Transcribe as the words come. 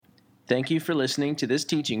Thank you for listening to this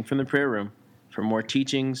teaching from the Prayer Room. For more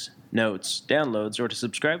teachings, notes, downloads, or to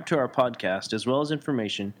subscribe to our podcast, as well as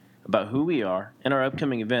information about who we are and our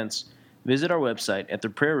upcoming events, visit our website at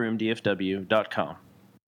theprayerroomdfw.com.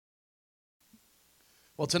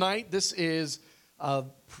 Well, tonight, this is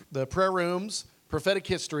the Prayer Room's Prophetic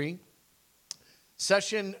History,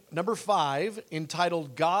 session number 5,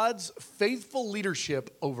 entitled God's Faithful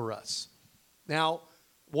Leadership Over Us. Now,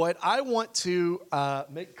 what I want to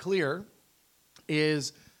make clear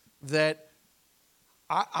is that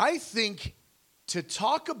I think to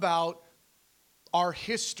talk about our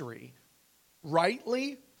history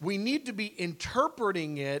rightly, we need to be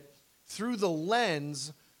interpreting it through the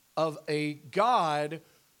lens of a God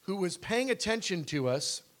who was paying attention to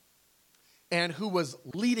us and who was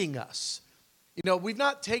leading us. You know, we've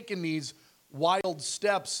not taken these wild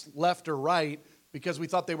steps left or right because we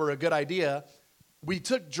thought they were a good idea. We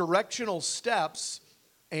took directional steps,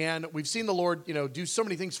 and we've seen the Lord, do so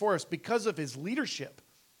many things for us because of his leadership.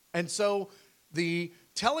 And so the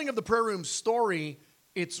telling of the Prayer Room story,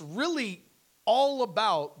 it's really all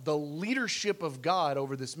about the leadership of God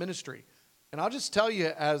over this ministry. And I'll just tell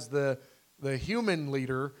you, as the human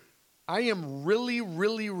leader, I am really,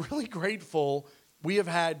 really, really grateful we have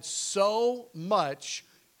had so much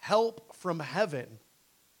help from heaven,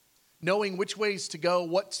 knowing which ways to go,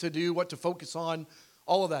 what to do, what to focus on,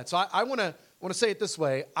 all of that. So I want to say it this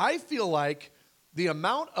way. I feel like the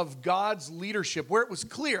amount of God's leadership, where it was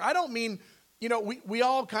clear, I don't mean, we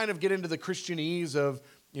all kind of get into the Christianese of,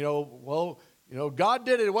 God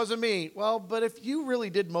did it, it wasn't me. Well, but if you really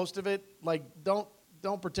did most of it, don't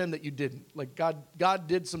pretend that you didn't. God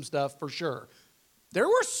did some stuff for sure. There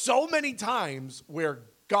were so many times where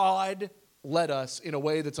God led us in a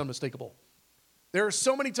way that's unmistakable. There are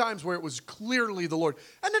so many times where it was clearly the Lord.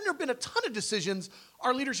 And then there have been a ton of decisions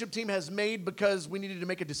our leadership team has made because we needed to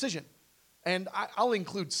make a decision. And I'll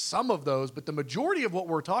include some of those, but the majority of what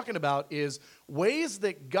we're talking about is ways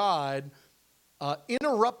that God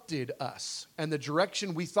interrupted us and the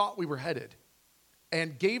direction we thought we were headed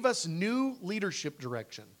and gave us new leadership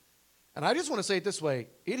direction. And I just want to say it this way.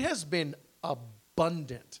 It has been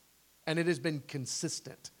abundant, and it has been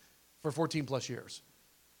consistent for 14 plus years.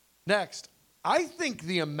 Next, I think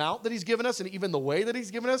the amount that he's given us and even the way that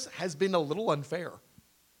he's given us has been a little unfair.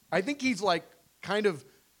 I think he's kind of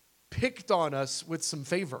picked on us with some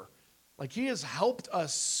favor. He has helped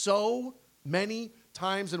us so many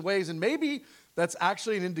times and ways, and maybe that's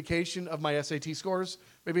actually an indication of my SAT scores.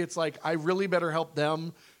 Maybe it's I really better help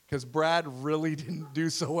them because Brad really didn't do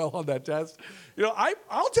so well on that test.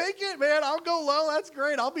 I'll take it, man. I'll go low. That's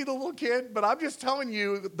great. I'll be the little kid. But I'm just telling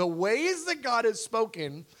you, the ways that God has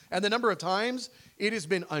spoken and the number of times, it has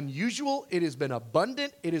been unusual. It has been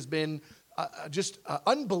abundant. It has been just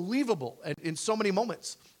unbelievable in so many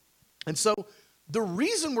moments. And so the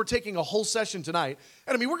reason we're taking a whole session tonight,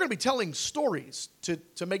 and we're going to be telling stories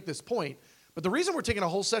to make this point, but the reason we're taking a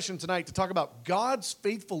whole session tonight to talk about God's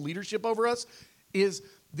faithful leadership over us is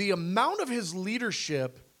the amount of his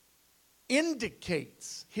leadership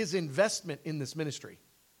indicates his investment in this ministry.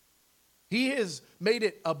 He has made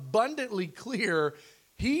it abundantly clear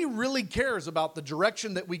he really cares about the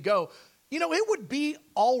direction that we go. It would be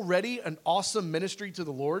already an awesome ministry to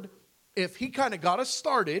the Lord if he kind of got us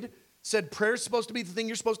started, said prayer's supposed to be the thing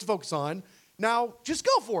you're supposed to focus on. Now, just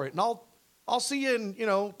go for it, and I'll see you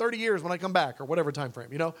in, 30 years when I come back or whatever time frame,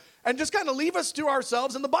 and just kind of leave us to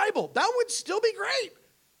ourselves in the Bible. That would still be great.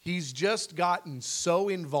 He's just gotten so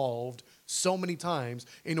involved so many times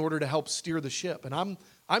in order to help steer the ship, and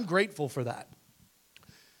I'm grateful for that.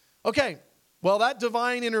 Okay, well, that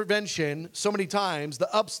divine intervention so many times,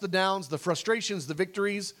 the ups, the downs, the frustrations, the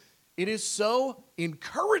victories, it is so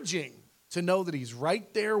encouraging to know that he's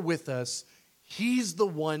right there with us. He's the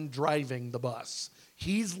one driving the bus.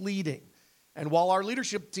 He's leading. And while our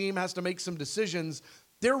leadership team has to make some decisions,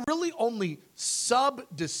 they're really only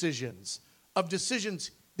sub-decisions of decisions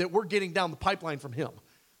that we're getting down the pipeline from him.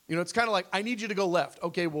 It's kind of I need you to go left.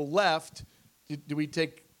 Okay, well, left, do we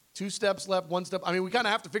take 2 steps left, 1 step? We kind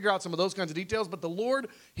of have to figure out some of those kinds of details, but the Lord,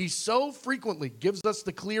 he so frequently gives us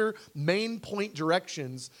the clear main point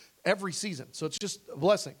directions every season. So it's just a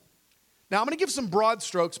blessing. Now, I'm going to give some broad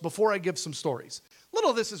strokes before I give some stories. A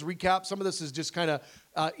little of this is recap. Some of this is just kind of,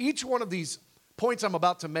 each one of these points I'm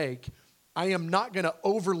about to make, I am not going to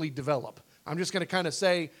overly develop. I'm just going to kind of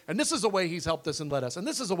say, and this is a way he's helped us and led us, and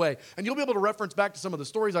this is a way. And you'll be able to reference back to some of the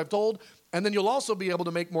stories I've told, and then you'll also be able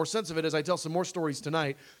to make more sense of it as I tell some more stories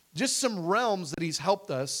tonight. Just some realms that he's helped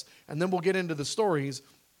us, and then we'll get into the stories.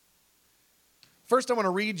 First, I want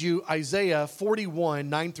to read you Isaiah 41,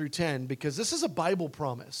 9 through 10, because this is a Bible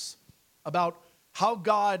promise about how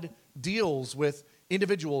God deals with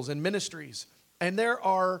individuals and ministries. And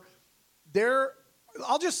I'll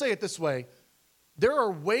just say it this way. There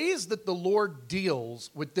are ways that the Lord deals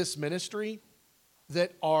with this ministry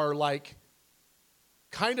that are like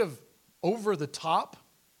kind of over the top,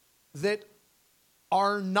 that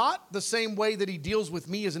are not the same way that he deals with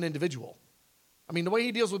me as an individual. I mean, the way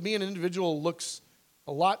he deals with me as an individual looks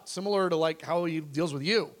a lot similar to like how he deals with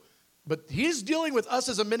you. But he's dealing with us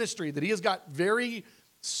as a ministry that he has got very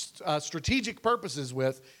strategic purposes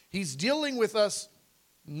with. He's dealing with us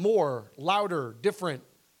more, louder, different,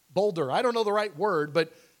 bolder. I don't know the right word,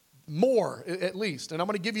 but more at least. And I'm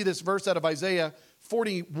going to give you this verse out of Isaiah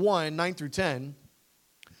 41, 9 through 10.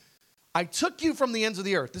 I took you from the ends of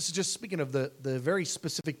the earth. This is just speaking of the very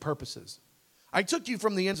specific purposes. I took you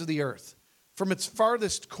from the ends of the earth. From its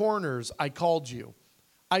farthest corners I called you.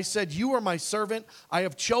 I said, you are my servant. I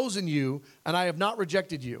have chosen you, and I have not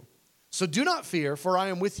rejected you. So do not fear, for I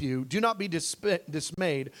am with you. Do not be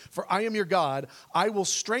dismayed, for I am your God. I will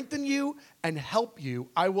strengthen you and help you.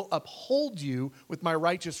 I will uphold you with my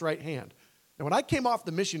righteous right hand. Now, when I came off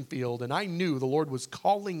the mission field and I knew the Lord was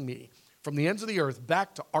calling me from the ends of the earth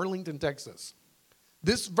back to Arlington, Texas,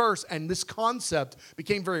 this verse and this concept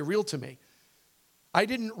became very real to me. I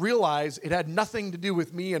didn't realize it had nothing to do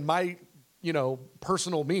with me and my,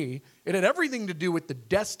 personal me. It had everything to do with the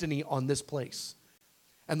destiny on this place.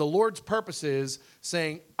 And the Lord's purpose is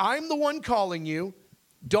saying, I'm the one calling you.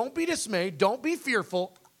 Don't be dismayed. Don't be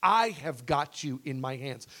fearful. I have got you in my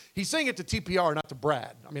hands. He's saying it to TPR, not to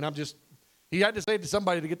Brad. I mean, he had to say it to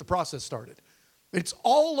somebody to get the process started. It's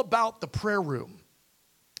all about the prayer room.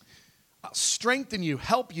 Strengthen you,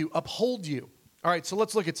 help you, uphold you. All right, so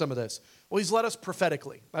let's look at some of this. Well, he's led us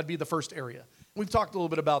prophetically. That'd be the first area. We've talked a little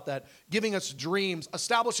bit about that. Giving us dreams,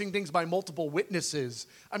 establishing things by multiple witnesses.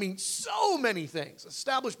 I mean, so many things.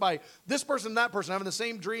 Established by this person and that person having the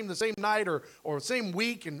same dream the same night or same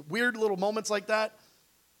week, and weird little moments like that.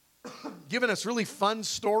 Giving us really fun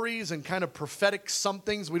stories and kind of prophetic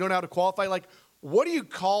somethings we don't know how to qualify. Like, what do you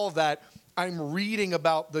call that? I'm reading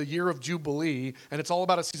about the year of Jubilee, and it's all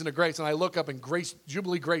about a season of grace, and I look up and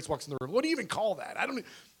Jubilee Grace walks in the room. What do you even call that?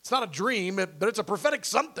 It's not a dream, but it's a prophetic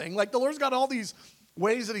something. Like, the Lord's got all these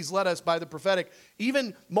ways that he's led us by the prophetic,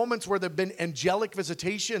 even moments where there have been angelic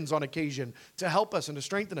visitations on occasion to help us and to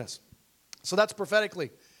strengthen us. So that's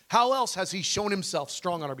prophetically. How else has he shown himself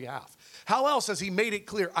strong on our behalf? How else has he made it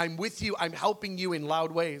clear, I'm with you, I'm helping you in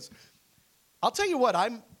loud ways? I'll tell you what,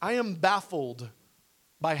 I am baffled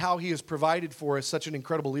by how he has provided for us such an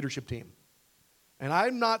incredible leadership team. And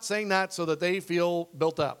I'm not saying that so that they feel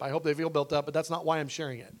built up. I hope they feel built up, but that's not why I'm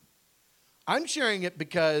sharing it. I'm sharing it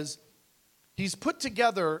because he's put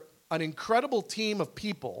together an incredible team of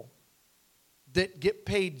people that get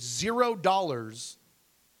paid $0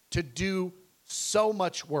 to do so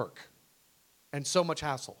much work and so much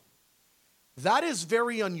hassle. That is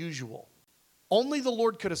very unusual. Only the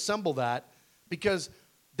Lord could assemble that, because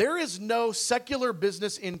there is no secular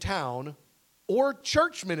business in town or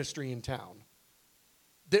church ministry in town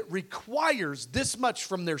that requires this much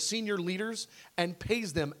from their senior leaders and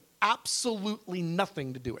pays them absolutely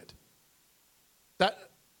nothing to do it.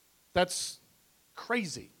 That's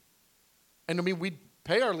crazy. And I mean, we'd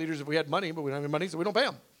pay our leaders if we had money, but we don't have any money, so we don't pay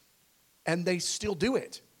them. And they still do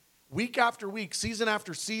it. Week after week, season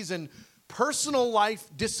after season, personal life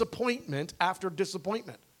disappointment after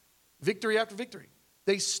disappointment, victory after victory.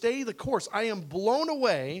 They stay the course. I am blown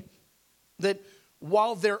away that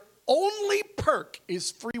while their only perk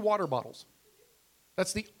is free water bottles.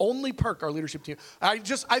 That's the only perk our leadership team. I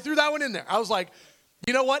threw that one in there. I was like,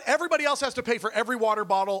 you know what? Everybody else has to pay for every water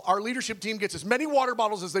bottle. Our leadership team gets as many water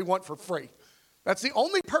bottles as they want for free. That's the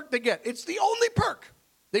only perk they get. It's the only perk.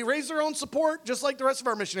 They raise their own support just like the rest of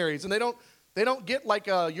our missionaries, and they don't get like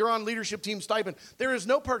a you're on leadership team stipend. There is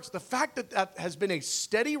no perks. The fact that has been a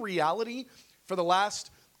steady reality for the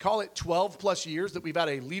last, call it 12 plus years, that we've had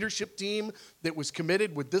a leadership team that was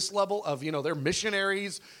committed with this level of, they're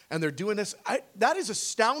missionaries and they're doing this. That is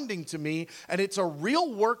astounding to me. And it's a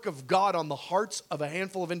real work of God on the hearts of a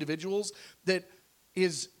handful of individuals that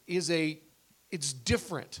it's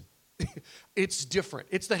different. It's different.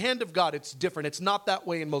 It's the hand of God. It's different. It's not that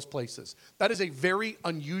way in most places. That is a very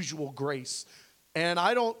unusual grace. And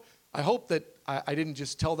I hope that I didn't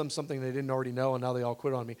just tell them something they didn't already know and now they all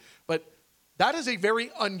quit on me. But that is a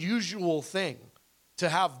very unusual thing, to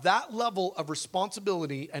have that level of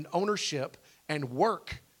responsibility and ownership and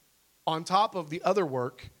work on top of the other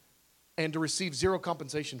work and to receive zero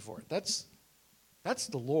compensation for it. That's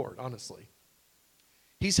the Lord, honestly.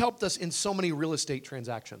 He's helped us in so many real estate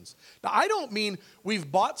transactions. Now, I don't mean we've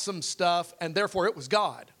bought some stuff and therefore it was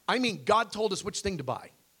God. I mean God told us which thing to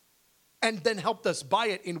buy and then helped us buy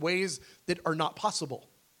it in ways that are not possible.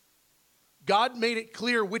 God made it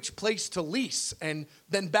clear which place to lease and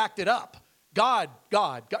then backed it up. God,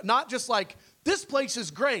 not just like, this place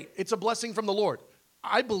is great. It's a blessing from the Lord.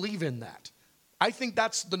 I believe in that. I think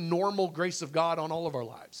that's the normal grace of God on all of our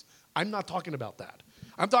lives. I'm not talking about that.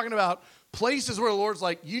 I'm talking about places where the Lord's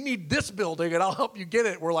like, you need this building and I'll help you get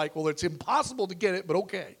it. We're like, well, it's impossible to get it, but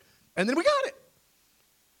okay. And then we got it.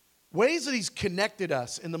 Ways that he's connected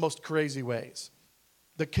us in the most crazy ways.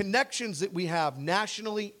 The connections that we have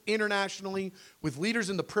nationally, internationally, with leaders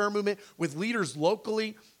in the prayer movement, with leaders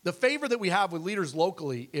locally. The favor that we have with leaders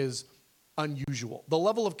locally is unusual. The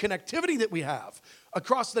level of connectivity that we have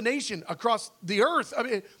across the nation, across the earth. I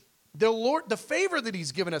mean, the favor that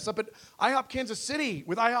he's given us up at IHOP Kansas City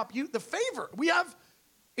with IHOP Youth, the favor we have.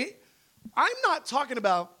 I'm not talking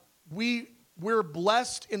about we're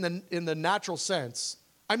blessed in the natural sense.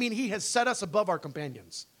 I mean, he has set us above our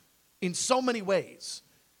companions in so many ways.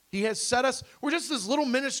 He has set us, we're just this little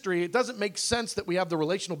ministry. It doesn't make sense that we have the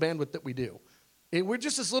relational bandwidth that we do. We're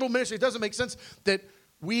just this little ministry. It doesn't make sense that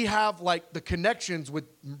we have like the connections with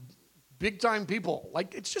big time people.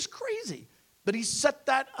 Like, it's just crazy. But he set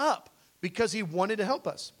that up because he wanted to help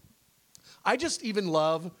us. I just even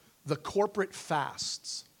love the corporate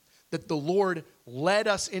fasts that the Lord led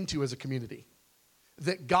us into as a community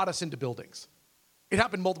that got us into buildings. It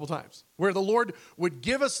happened multiple times where the Lord would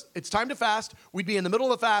give us, it's time to fast, we'd be in the middle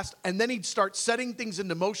of the fast, and then he'd start setting things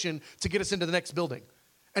into motion to get us into the next building.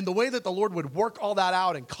 And the way that the Lord would work all that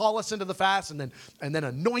out and call us into the fast and then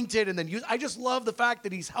anoint it and then use, I just love the fact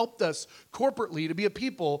that he's helped us corporately to be a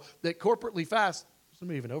people that corporately fast. There's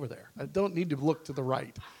somebody even over there. I don't need to look to the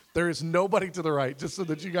right. There is nobody to the right, just so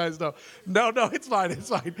that you guys know. No, it's fine.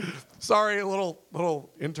 Sorry, a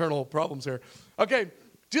little internal problems here. Okay,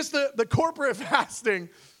 just the corporate fasting.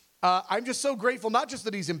 I'm just so grateful, not just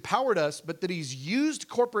that he's empowered us, but that he's used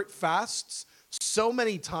corporate fasts so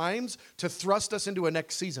many times to thrust us into a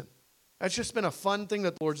next season. That's just been a fun thing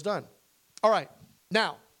that the Lord's done. All right,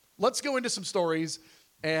 now, let's go into some stories,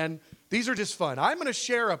 and these are just fun. I'm going to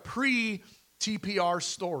share a pre-TPR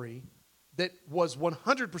story that was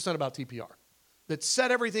 100% about TPR, that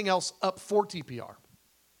set everything else up for TPR.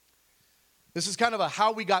 This is kind of a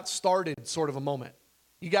how we got started sort of a moment.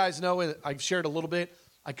 You guys know, I've shared a little bit.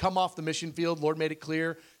 I come off the mission field. Lord made it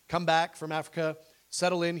clear. Come back from Africa,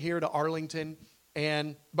 settle in here to Arlington.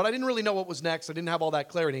 But I didn't really know what was next. I didn't have all that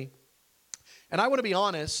clarity. And I want to be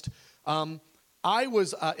honest. I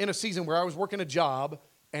was in a season where I was working a job,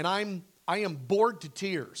 and I am bored to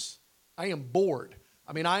tears. I am bored.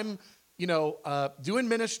 I mean, I'm doing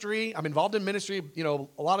ministry. I'm involved in ministry,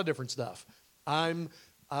 a lot of different stuff. I'm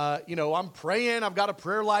praying. I've got a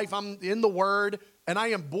prayer life. I'm in the Word. And I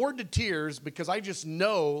am bored to tears because I just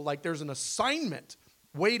know like there's an assignment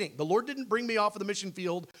waiting. The Lord didn't bring me off of the mission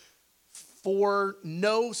field for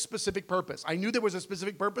no specific purpose. I knew there was a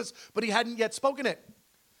specific purpose, but he hadn't yet spoken it.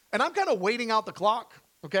 And I'm kind of waiting out the clock,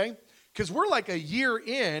 okay? Because we're like a year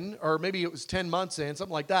in, or maybe it was 10 months in,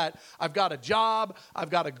 something like that. I've got a job.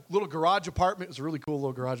 I've got a little garage apartment. It was a really cool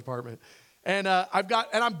little garage apartment. And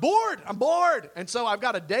I'm bored. And so I've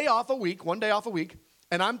got one day off a week.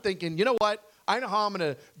 And I'm thinking, you know what? I know how I'm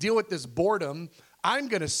going to deal with this boredom. I'm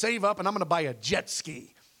going to save up and I'm going to buy a jet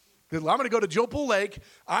ski. I'm going to go to Joe Pool Lake.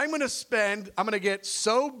 I'm going to get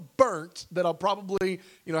so burnt that I'll probably,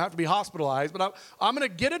 have to be hospitalized. But I'm going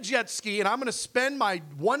to get a jet ski and I'm going to spend my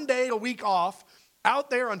 1 day a week off out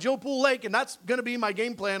there on Joe Pool Lake. And that's going to be my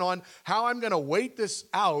game plan on how I'm going to wait this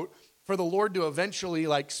out for the Lord to eventually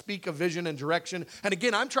speak a vision and direction. And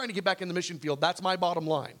again, I'm trying to get back in the mission field. That's my bottom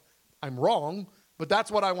line. I'm wrong, but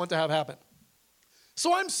that's what I want to have happen.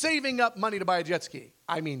 So I'm saving up money to buy a jet ski.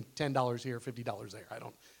 I mean, $10 here, $50 there. I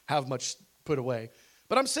don't have much put away.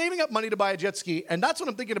 But I'm saving up money to buy a jet ski, and that's what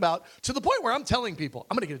I'm thinking about, to the point where I'm telling people,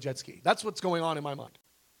 I'm going to get a jet ski. That's what's going on in my mind.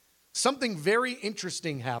 Something very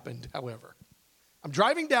interesting happened, however. I'm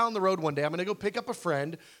driving down the road one day. I'm going to go pick up a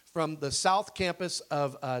friend from the South Campus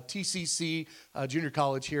of TCC Junior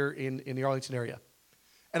College here in the Arlington area.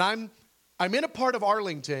 And I'm in a part of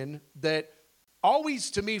Arlington that always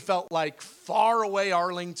to me felt like far away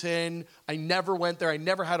Arlington. I never went there. I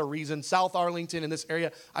never had a reason. South Arlington in this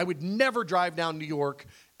area. I would never drive down New York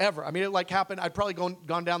ever. I mean, it happened. I'd probably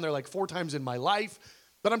gone down there 4 times in my life.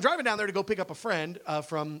 But I'm driving down there to go pick up a friend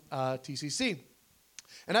from TCC.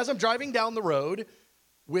 And as I'm driving down the road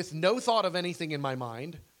with no thought of anything in my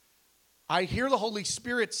mind, I hear the Holy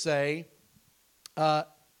Spirit say, let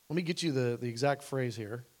me get you the exact phrase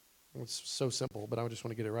here. It's so simple, but I just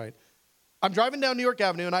want to get it right. I'm driving down New York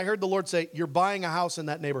Avenue, and I heard the Lord say, you're buying a house in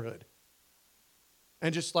that neighborhood.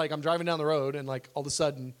 And just like I'm driving down the road, and like all of a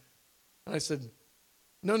sudden, and I said,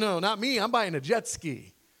 no, not me. I'm buying a jet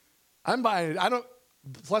ski.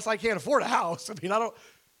 Plus I can't afford a house.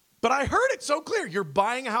 But I heard it so clear. You're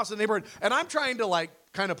buying a house in the neighborhood. And I'm trying to like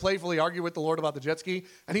kind of playfully argue with the Lord about the jet ski.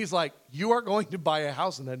 And he's like, you are going to buy a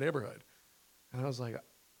house in that neighborhood. And I was like,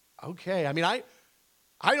 okay.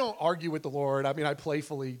 I don't argue with the Lord. I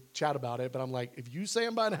playfully chat about it. But I'm like, if you say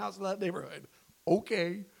I'm buying a house in that neighborhood,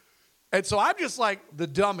 okay. And so I'm just like the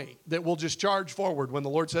dummy that will just charge forward when the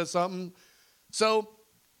Lord says something. So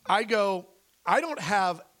I go, I don't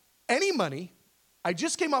have any money. I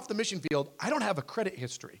just came off the mission field. I don't have a credit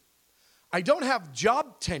history. I don't have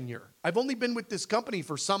job tenure. I've only been with this company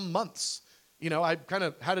for some months. I kind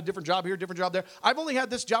of had a different job here, different job there. I've only had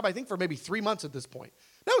this job, I think, for maybe 3 months at this point.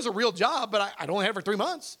 That was a real job, but I'd only had it for 3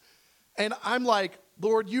 months. And I'm like,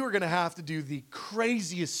 Lord, you are going to have to do the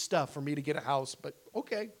craziest stuff for me to get a house, but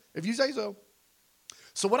okay, if you say so.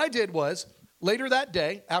 So what I did was, later that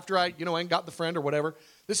day, after I went and got the friend or whatever,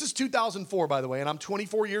 this is 2004, by the way, and I'm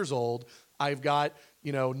 24 years old. I've got,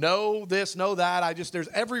 no this, no that. There's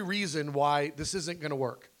every reason why this isn't going to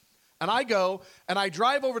work. And I go and I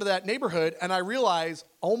drive over to that neighborhood and I realize,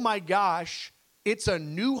 oh my gosh, it's a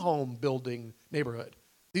new home building neighborhood.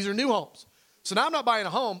 These are new homes. So now I'm not buying a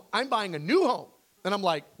home, I'm buying a new home. And I'm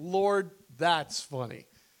like, Lord, that's funny.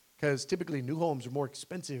 Because typically new homes are more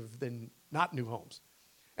expensive than not new homes.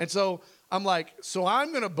 And so I'm like, so I'm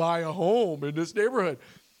going to buy a home in this neighborhood.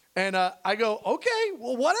 And I go, okay,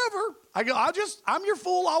 well, whatever. I go, I'm your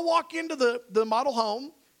fool. I'll walk into the model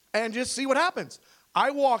home and just see what happens.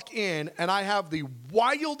 I walk in and I have the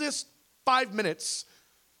wildest 5 minutes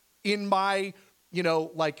in my,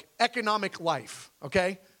 economic life,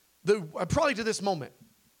 okay? Probably to this moment.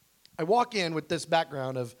 I walk in with this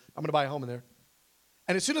background of I'm going to buy a home in there.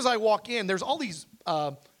 And as soon as I walk in, there's all these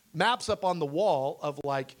maps up on the wall of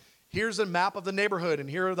like, here's a map of the neighborhood, and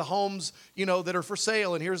here are the homes, that are for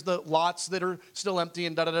sale, and here's the lots that are still empty,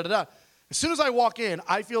 and da-da-da-da-da. As soon as I walk in,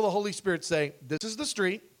 I feel the Holy Spirit say, this is the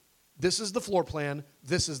street, this is the floor plan,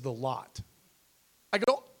 this is the lot. I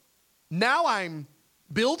go, now I'm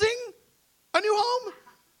building a new home?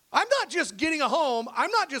 I'm not just getting a home.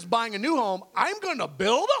 I'm not just buying a new home. I'm going to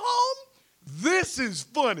build a home? This is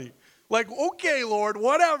funny. Like, okay, Lord,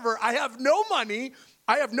 whatever. I have no money.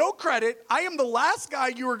 I have no credit. I am the last guy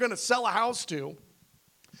you are going to sell a house to.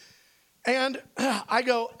 And I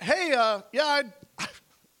go, hey,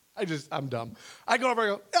 I'm dumb. I go over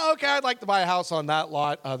and go, oh, okay, I'd like to buy a house on that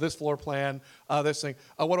lot, this floor plan, this thing.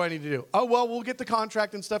 What do I need to do? Oh, well, we'll get the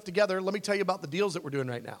contract and stuff together. Let me tell you about the deals that we're doing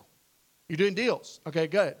right now. You're doing deals. Okay,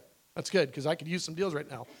 good. That's good because I could use some deals right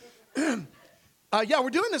now. Yeah, we're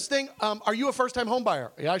doing this thing. Are you a first-time home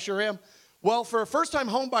buyer? Yeah, I sure am. Well, for a first-time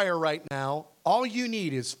home buyer right now, all you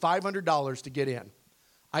need is $500 to get in.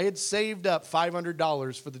 I had saved up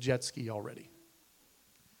 $500 for the jet ski already.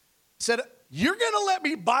 Said, you're going to let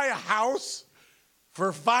me buy a house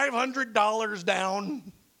for $500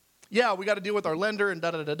 down? Yeah, we got to deal with our lender and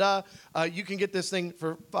da-da-da-da. You can get this thing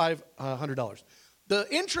for $500. The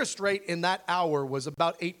interest rate in that hour was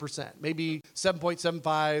about 8%, maybe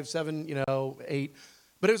 7.75, 7, 8.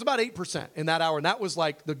 But it was about 8% in that hour, and that was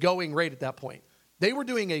like the going rate at that point. They were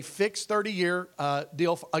doing a fixed 30-year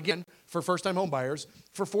deal, again, for first-time home buyers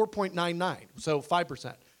for 4.99, so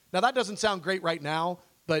 5%. Now, that doesn't sound great right now,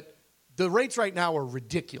 but the rates right now are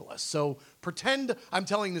ridiculous. So pretend I'm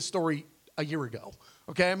telling this story a year ago,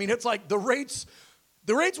 okay? It's like the rates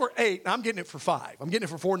were 8, and I'm getting it for 5. I'm getting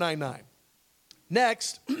it for 4.99.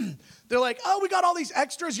 Next, they're like, oh, we got all these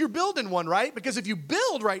extras. You're building one, right? Because if you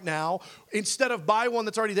build right now, instead of buy one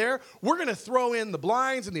that's already there, we're going to throw in the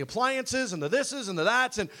blinds and the appliances and the thises and the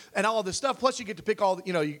that's and all of this stuff. Plus, you get to pick all,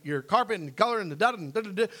 your carpet and color and the da da da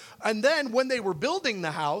da. And then when they were building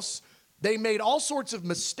the house, they made all sorts of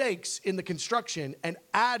mistakes in the construction and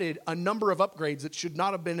added a number of upgrades that should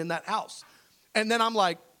not have been in that house. And then I'm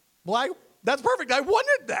like, well, that's perfect. I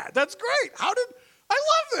wanted that. That's great. I love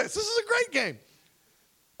this. This is a great game.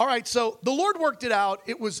 All right, so the Lord worked it out.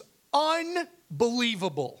 It was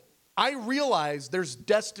unbelievable. I realized there's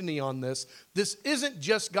destiny on this. This isn't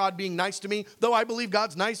just God being nice to me, though I believe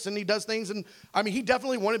God's nice and he does things. And he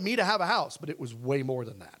definitely wanted me to have a house, but it was way more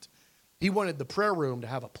than that. He wanted the prayer room to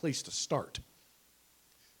have a place to start.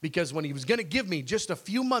 Because when he was going to give me just a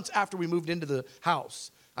few months after we moved into the house,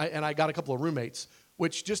 I got a couple of roommates,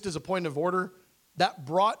 which just as a point of order, that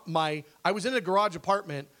brought I was in a garage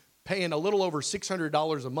apartment paying a little over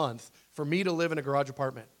 $600 a month for me to live in a garage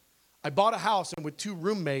apartment. I bought a house, and with 2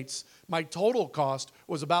 roommates, my total cost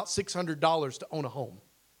was about $600 to own a home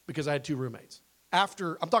because I had 2 roommates. I'm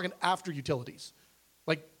talking after utilities.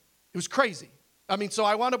 Like, it was crazy. I mean, so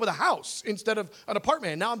I wound up with a house instead of an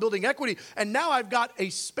apartment. And now I'm building equity. And now I've got a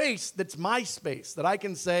space that's my space that I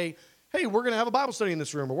can say, hey, we're going to have a Bible study in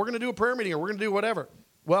this room, or we're going to do a prayer meeting, or we're going to do whatever.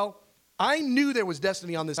 Well, I knew there was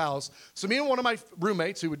destiny on this house. So me and one of my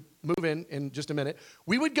roommates, who would move in just a minute,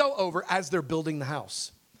 we would go over as they're building the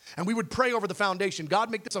house. And we would pray over the foundation.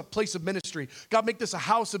 God, make this a place of ministry. God, make this a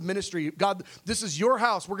house of ministry. God, this is your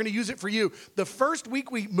house. We're going to use it for you. The first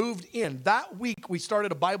week we moved in, that week we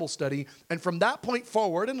started a Bible study. And from that point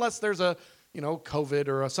forward, unless there's a, COVID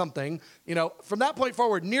or something, from that point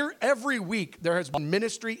forward, near every week there has been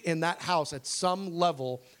ministry in that house at some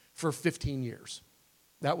level for 15 years.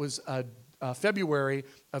 That was February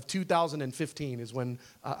of 2015 is when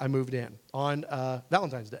I moved in on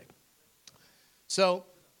Valentine's Day. So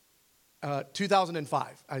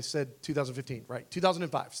 2005. I said 2015, right?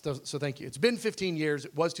 2005. So thank you. It's been 15 years.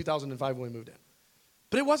 It was 2005 when we moved in.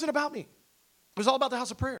 But it wasn't about me. It was all about the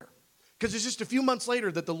house of prayer. Because it's just a few months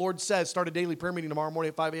later that the Lord says, start a daily prayer meeting tomorrow morning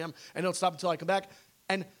at 5 a.m. and don't stop until I come back.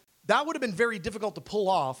 And that would have been very difficult to pull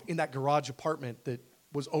off in that garage apartment that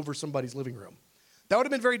was over somebody's living room. That would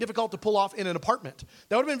have been very difficult to pull off in an apartment.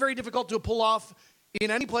 That would have been very difficult to pull off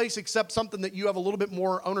in any place except something that you have a little bit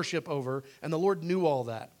more ownership over. And the Lord knew all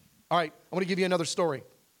that. All right, I want to give you another story.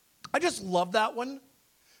 I just love that one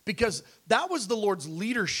because that was the Lord's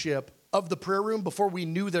leadership of the prayer room before we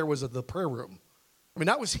knew there was the prayer room. I mean,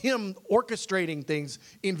 that was him orchestrating things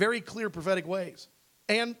in very clear prophetic ways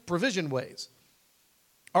and provision ways.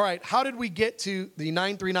 All right, how did we get to the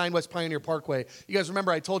 939 West Pioneer Parkway? You guys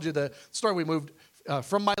remember I told you the story. We moved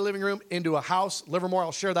from my living room into a house, Livermore.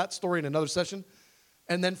 I'll share that story in another session.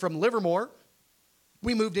 And then from Livermore,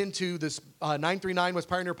 we moved into this 939 West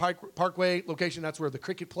Pioneer Parkway location. That's where the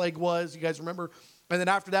cricket plague was. You guys remember? And then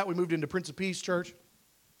after that, we moved into Prince of Peace Church.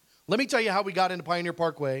 Let me tell you how we got into Pioneer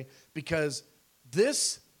Parkway because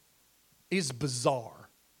this is bizarre.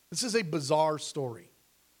 This is a bizarre story.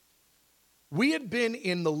 We had been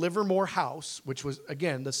in the Livermore house, which was,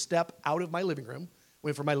 again, the step out of my living room.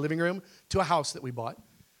 Went from my living room to a house that we bought.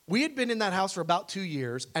 We had been in that house for about 2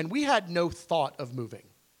 years, and we had no thought of moving.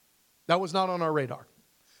 That was not on our radar.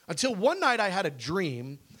 Until one night I had a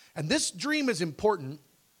dream, and this dream is important.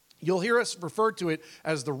 You'll hear us refer to it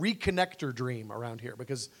as the reconnector dream around here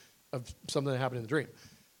because of something that happened in the dream.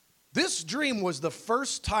 This dream was the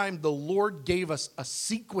first time the Lord gave us a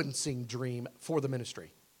sequencing dream for the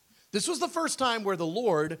ministry. This was the first time where the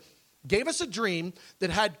Lord gave us a dream that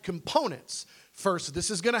had components. First, this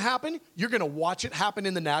is going to happen. You're going to watch it happen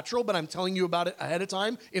in the natural, but I'm telling you about it ahead of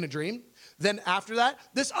time in a dream. Then after that,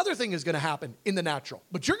 this other thing is going to happen in the natural.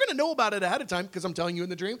 But you're going to know about it ahead of time because I'm telling you in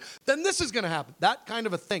the dream. Then this is going to happen. That kind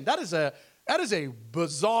of a thing. That is a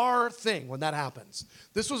bizarre thing when that happens.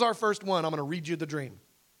 This was our first one. I'm going to read you the dream.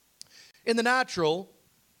 In the natural,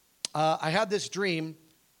 I had this dream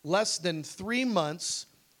less than 3 months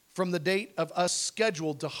from the date of us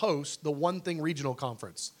scheduled to host the One Thing Regional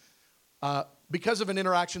Conference. Because of an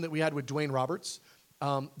interaction that we had with Dwayne Roberts,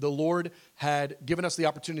 the Lord had given us the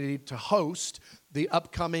opportunity to host the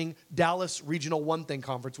upcoming Dallas Regional One Thing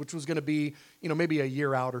Conference, which was going to be, maybe a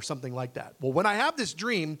year out or something like that. Well, when I have this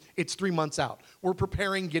dream, it's 3 months out. We're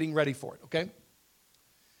preparing, getting ready for it, okay?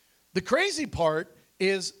 The crazy part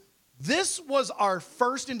is this was our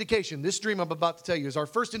first indication. This dream I'm about to tell you is our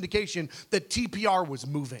first indication that TPR was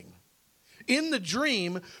moving. In the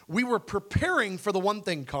dream, we were preparing for the One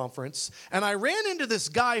Thing Conference, and I ran into this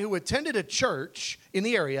guy who attended a church in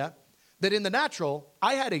the area that in the natural,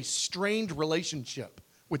 I had a strained relationship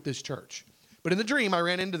with this church. But in the dream, I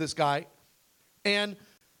ran into this guy, and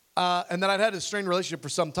then I'd had a strained relationship for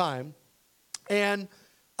some time, and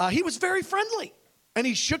he was very friendly, and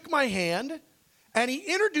he shook my hand, and he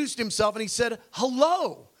introduced himself, and he said,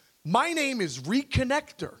 hello, my name is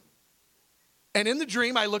Reconnector. And in the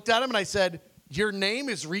dream, I looked at him and I said, your name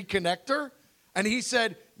is Reconnector? And he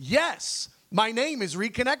said, yes, my name is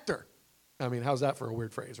Reconnector. I mean, how's that for a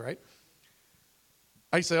weird phrase, right?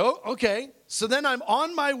 I say, oh, okay. So then I'm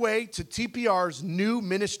on my way to TPR's new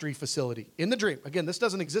ministry facility in the dream. Again, this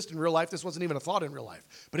doesn't exist in real life. This wasn't even a thought in real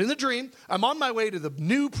life. But in the dream, I'm on my way to the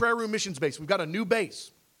new prayer room missions base. We've got a new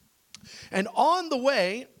base. And on the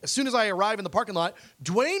way, as soon as I arrive in the parking lot,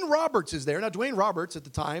 Dwayne Roberts is there. Now, Dwayne Roberts at the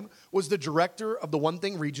time was the director of the One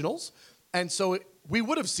Thing Regionals. And so we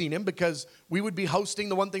would have seen him because we would be hosting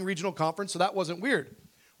the One Thing Regional Conference, so that wasn't weird.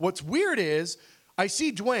 What's weird is I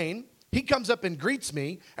see Dwayne, he comes up and greets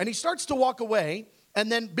me, and he starts to walk away.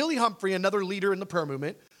 And then Billy Humphrey, another leader in the prayer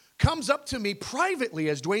movement, comes up to me privately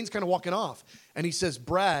as Dwayne's kind of walking off. And he says,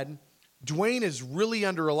 Brad, Dwayne is really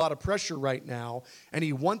under a lot of pressure right now, and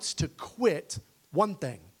he wants to quit one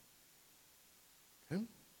thing. Okay?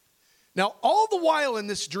 Now, all the while in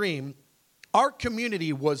this dream, our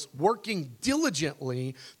community was working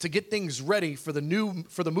diligently to get things ready for the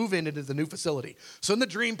move in into the new facility. So in the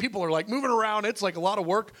dream, people are like moving around. It's like a lot of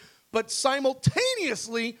work. But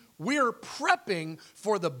simultaneously, we're prepping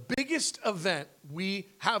for the biggest event we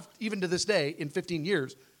have, even to this day, in 15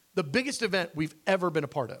 years, the biggest event we've ever been a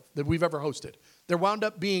part of, that we've ever hosted. There wound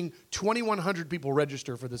up being 2,100 people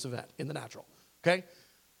register for this event in the natural, okay?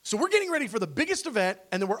 So we're getting ready for the biggest event,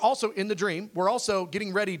 and then we're also, in the dream, we're also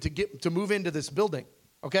getting ready to move into this building,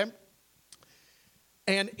 okay?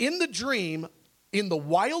 And in the dream, in the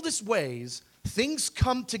wildest ways, things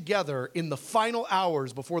come together in the final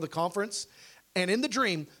hours before the conference. And in the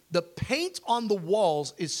dream, the paint on the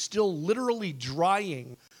walls is still literally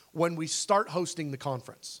drying when we start hosting the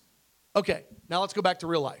conference. Okay, now let's go back to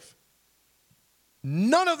real life.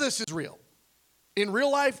 None of this is real. In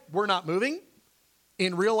real life, we're not moving.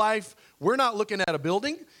 In real life, we're not looking at a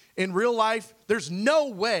building. In real life, there's no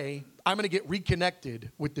way I'm going to get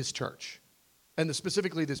reconnected with this church, and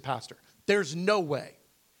specifically this pastor. There's no way.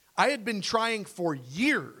 I had been trying for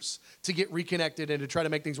years to get reconnected and to try to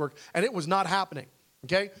make things work, and it was not happening,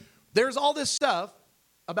 okay? There's all this stuff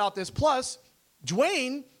about this. Plus,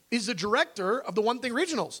 Dwayne is the director of the One Thing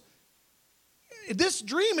Regionals. This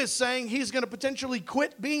dream is saying he's going to potentially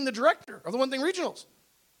quit being the director of the One Thing Regionals.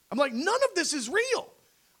 I'm like, none of this is real.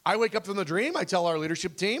 I wake up from the dream. I tell our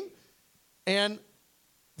leadership team. And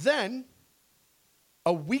then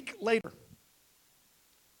a week later,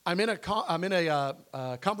 I'm in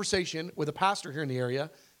a conversation with a pastor here in the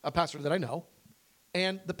area, a pastor that I know.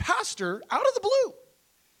 And the pastor, out of the blue,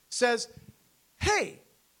 says, hey,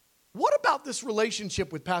 what about this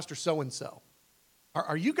relationship with Pastor so-and-so?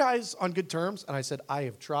 Are you guys on good terms? And I said, I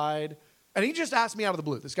have tried. And he just asked me out of the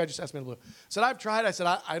blue. This guy just asked me out of the blue. I said, I've tried. I said,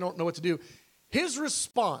 I don't know what to do. His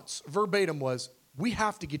response, verbatim, was, we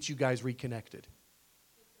have to get you guys reconnected.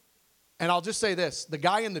 And I'll just say this. The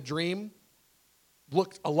guy in the dream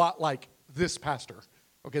looked a lot like this pastor.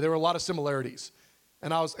 Okay, there were a lot of similarities.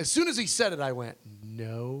 And as soon as he said it, I went,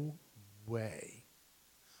 no way.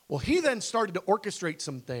 Well, he then started to orchestrate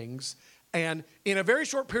some things. And in a very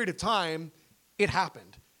short period of time, it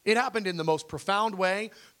happened. It happened in the most profound way.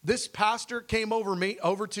 This pastor came over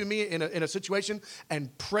to me in a situation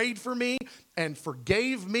and prayed for me and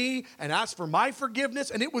forgave me and asked for my forgiveness.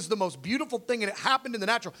 And it was the most beautiful thing, and it happened in the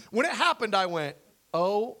natural. When it happened, I went,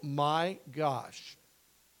 oh my gosh.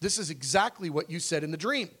 This is exactly what you said in the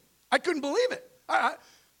dream. I couldn't believe it.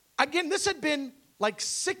 Again, this had been like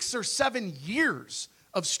 6 or 7 years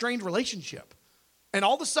of strained relationship. And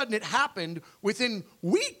all of a sudden it happened within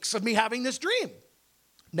weeks of me having this dream.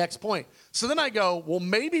 Next point. So then I go, well,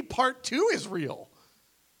 maybe part 2 is real.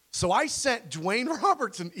 So I sent Dwayne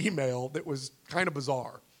Roberts an email that was kind of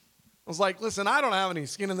bizarre. I was like, listen, I don't have any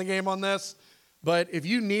skin in the game on this, but if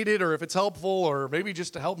you need it or if it's helpful or maybe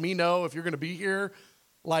just to help me know if you're going to be here,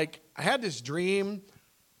 like I had this dream.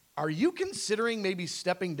 Are you considering maybe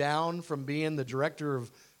stepping down from being the director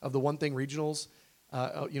of the One Thing Regionals,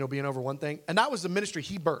 being over One Thing? And that was the ministry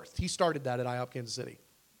he birthed. He started that at IHOP Kansas City.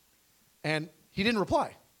 And he didn't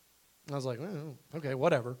reply. I was like, well, okay,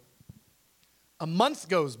 whatever. A month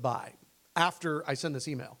goes by after I send this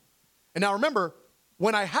email. And now remember,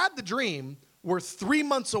 when I had the dream, we're 3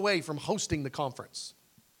 months away from hosting the conference.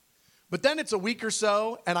 But then it's a week or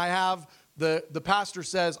so, and I have the pastor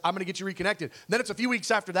says, I'm going to get you reconnected. And then it's a few weeks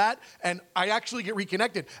after that, and I actually get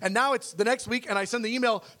reconnected. And now it's the next week, and I send the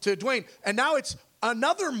email to Dwayne. And now it's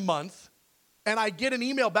another month, and I get an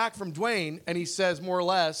email back from Dwayne, and he says more or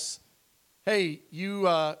less, hey, you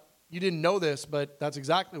didn't know this, but that's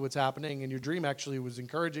exactly what's happening. And your dream actually was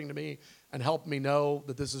encouraging to me and helped me know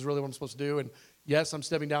that this is really what I'm supposed to do. And yes, I'm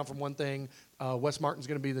stepping down from One Thing. Wes Martin's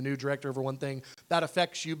going to be the new director over One Thing. That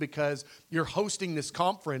affects you because you're hosting this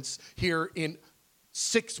conference here in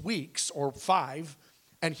 6 weeks or 5,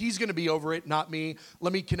 and he's going to be over it, not me.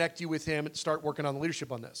 Let me connect you with him and start working on the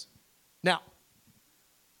leadership on this. Now,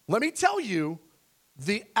 let me tell you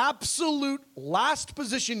the absolute last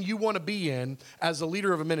position you want to be in as a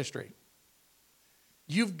leader of a ministry.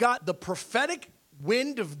 You've got the prophetic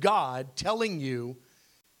wind of God telling you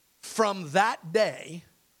from that day,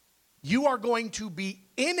 you are going to be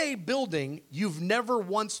in a building you've never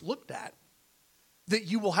once looked at that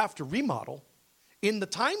you will have to remodel in the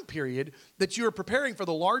time period that you are preparing for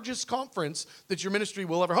the largest conference that your ministry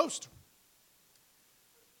will ever host.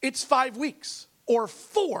 It's 5 weeks or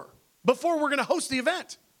 4 before we're going to host the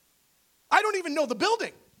event. I don't even know the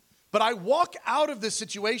building. But I walk out of this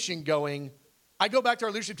situation going, I go back to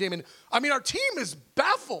our leadership team, and our team is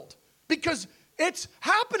baffled because it's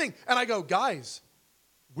happening. And I go, guys,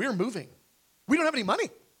 we're moving. We don't have any money.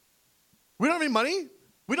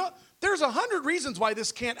 There's 100 reasons why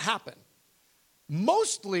this can't happen.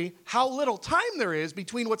 Mostly how little time there is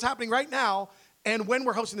between what's happening right now and when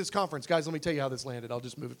we're hosting this conference. Guys, let me tell you how this landed. I'll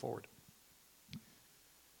just move it forward.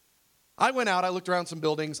 I went out, I looked around some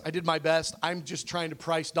buildings, I did my best. I'm just trying to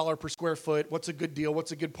price dollar per square foot. What's a good deal?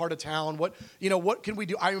 What's a good part of town? What can we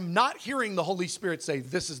do? I am not hearing the Holy Spirit say,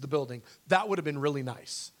 this is the building. That would have been really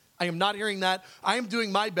nice. I am not hearing that. I am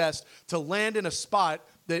doing my best to land in a spot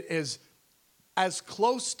that is as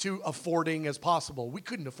close to affording as possible. We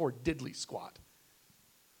couldn't afford diddly squat.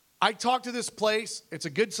 I talked to this place. It's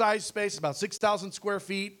a good sized space, about 6,000 square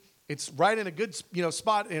feet. It's right in a good,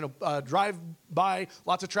 spot in a drive-by,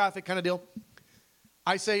 lots of traffic kind of deal.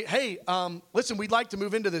 I say, hey, listen, we'd like to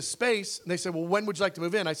move into this space. And they said, well, when would you like to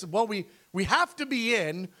move in? I said, well, we have to be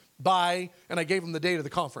in by, and I gave them the date of the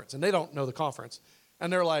conference. And they don't know the conference.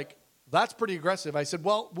 And they're like, that's pretty aggressive. I said,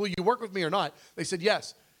 well, will you work with me or not? They said,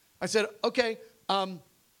 yes. I said, okay,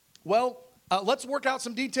 let's work out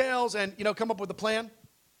some details and, come up with a plan.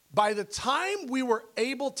 By the time we were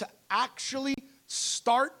able to actually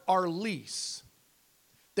start our lease,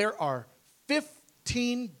 there are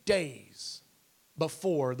 15 days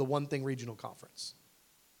before the One Thing Regional Conference.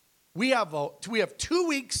 We have 2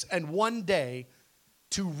 weeks and 1 day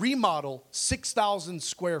to remodel 6,000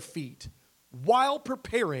 square feet while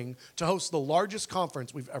preparing to host the largest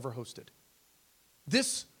conference we've ever hosted.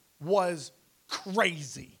 This was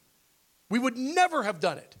crazy. We would never have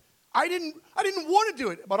done it. I didn't want to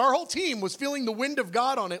do it, but our whole team was feeling the wind of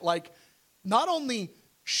God on it. Like, not only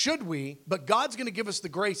should we, but God's going to give us the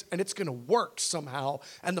grace, and it's going to work somehow.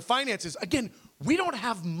 And the finances, again, we don't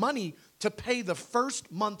have money to pay the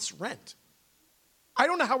first month's rent. I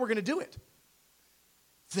don't know how we're going to do it.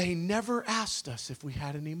 They never asked us if we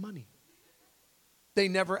had any money. They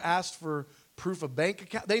never asked for proof of bank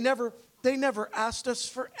account. They never asked us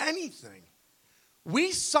for anything.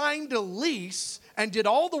 We signed a lease and did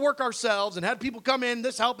all the work ourselves and had people come in,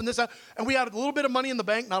 this help and this help. And we had a little bit of money in the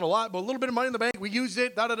bank, not a lot, but a little bit of money in the bank. We used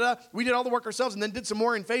it, We did all the work ourselves and then did some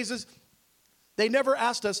more in phases. They never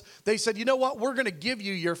asked us. They said, you know what? We're going to give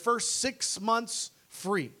you your first 6 months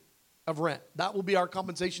free of rent. That will be our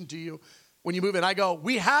compensation to you when you move in. I go,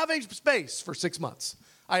 we have a space for 6 months.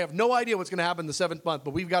 I have no idea what's going to happen the 7th month,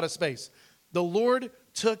 but we've got a space. The Lord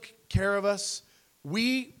took care of us.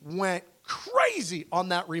 We went crazy on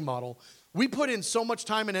that remodel. We put in so much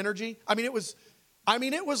time and energy. It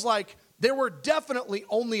was like there were definitely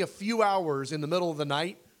only a few hours in the middle of the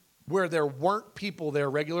night where there weren't people there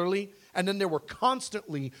regularly. And then there were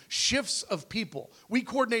constantly shifts of people. We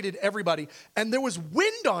coordinated everybody. And there was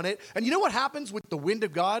wind on it. And you know what happens with the wind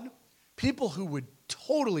of God? People who would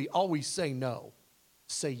totally always say no,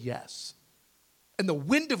 say yes. And the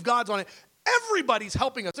wind of God's on it. Everybody's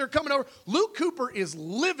helping us. They're coming over. Luke Cooper is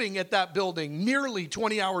living at that building nearly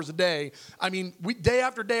 20 hours a day. Day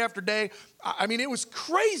after day after day. It was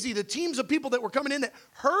crazy. The teams of people that were coming in that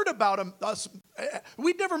heard about us.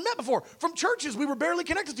 We'd never met before. From churches we were barely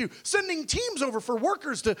connected to. Sending teams over for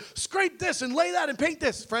workers to scrape this and lay that and paint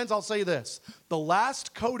this. Friends, I'll say this. The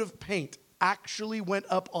last coat of paint actually went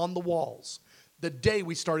up on the walls the day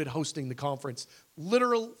we started hosting the conference.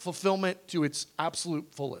 Literal fulfillment to its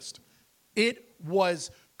absolute fullest. It was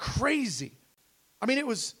crazy. It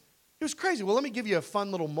was crazy. Well, let me give you a fun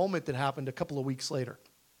little moment that happened a couple of weeks later.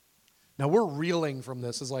 Now, we're reeling from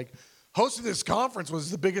this. It's like hosting this conference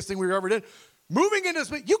was the biggest thing we ever did. Moving into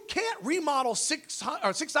this, you can't remodel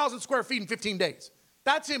 6,000 square feet in 15 days.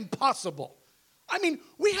 That's impossible.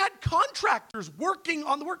 We had contractors working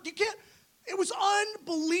on the work. You can't. It was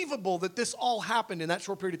unbelievable that this all happened in that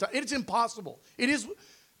short period of time. It's impossible. It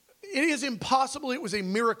is impossible. It was a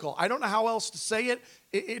miracle. I don't know how else to say it.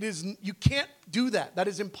 You can't do that. That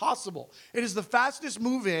is impossible. It is the fastest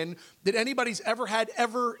move-in that anybody's ever had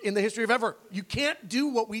ever in the history of ever. You can't do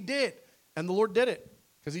what we did. And the Lord did it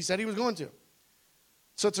because he said he was going to.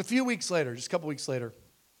 So it's a few weeks later, just a couple weeks later,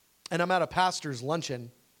 and I'm at a pastor's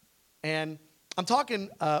luncheon, and I'm talking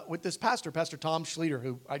with this pastor, Pastor Tom Schlueter,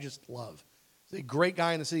 who I just love. He's a great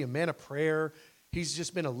guy in the city, a man of prayer. He's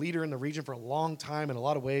just been a leader in the region for a long time in a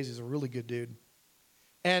lot of ways. He's a really good dude.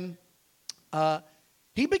 And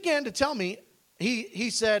he began to tell me, he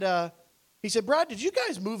said, Brad, did you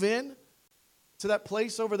guys move in to that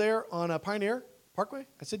place over there on Pioneer Parkway?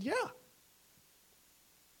 I said, yeah.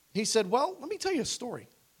 He said, well, let me tell you a story.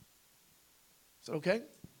 I said, okay.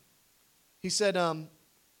 He said,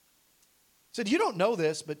 you don't know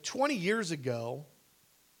this, but 20 years ago,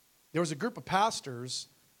 there was a group of pastors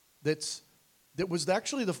that was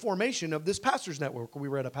actually the formation of this Pastors Network. We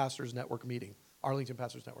were at a Pastors Network meeting, Arlington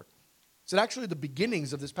Pastors Network. It's actually the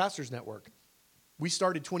beginnings of this Pastors Network. We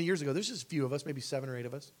started 20 years ago. There's just a few of us, maybe 7 or 8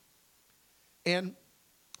 of us. And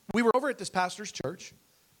we were over at this pastor's church.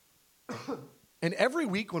 And every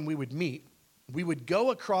week when we would meet, we would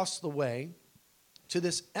go across the way to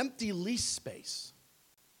this empty lease space.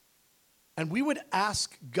 And we would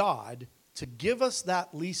ask God to give us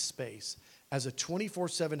that lease space as a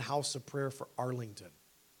 24/7 house of prayer for Arlington.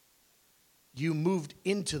 You moved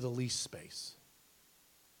into the lease space.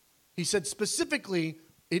 He said specifically,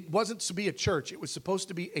 it wasn't to be a church. It was supposed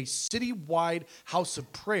to be a citywide house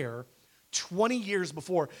of prayer 20 years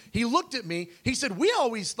before. He looked at me. He said, we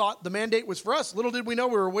always thought the mandate was for us. Little did we know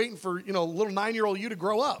we were waiting for, little 9-year-old you to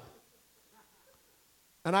grow up.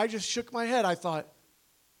 And I just shook my head. I thought,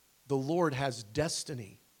 the Lord has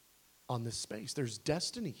destiny on this space. There's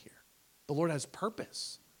destiny here. The Lord has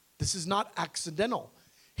purpose. This is not accidental.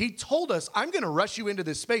 He told us, I'm going to rush you into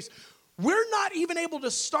this space. We're not even able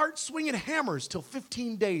to start swinging hammers till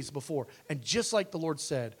 15 days before. And just like the Lord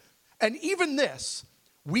said, and even this,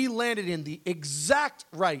 we landed in the exact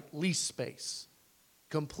right lease space,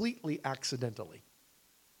 completely accidentally.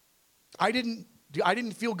 I didn't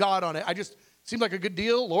feel God on it. I just seemed like a good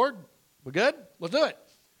deal. Lord, we're good? Let's do it.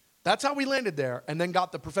 That's how we landed there and then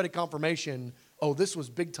got the prophetic confirmation. Oh, this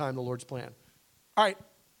was big time the Lord's plan. All right,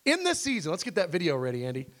 in this season, let's get that video ready,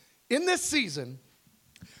 Andy. In this season,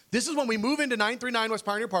 this is when we move into 939 West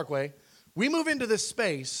Pioneer Parkway. We move into this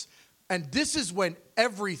space, and this is when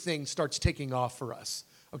everything starts taking off for us.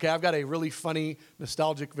 Okay, I've got a really funny,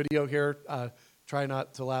 nostalgic video here. Try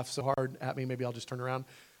not to laugh so hard at me. Maybe I'll just turn around.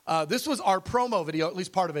 This was our promo video, at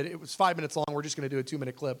least part of it. It was 5 minutes long. We're just going to do a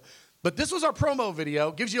 2-minute clip. But this was our promo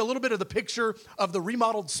video. Gives you a little bit of the picture of the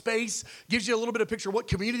remodeled space. Gives you a little bit of picture of what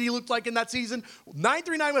community looked like in that season.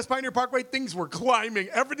 939 West Pioneer Parkway, things were climbing.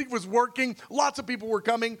 Everything was working. Lots of people were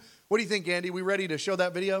coming. What do you think, Andy? We ready to show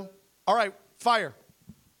that video? All right, fire.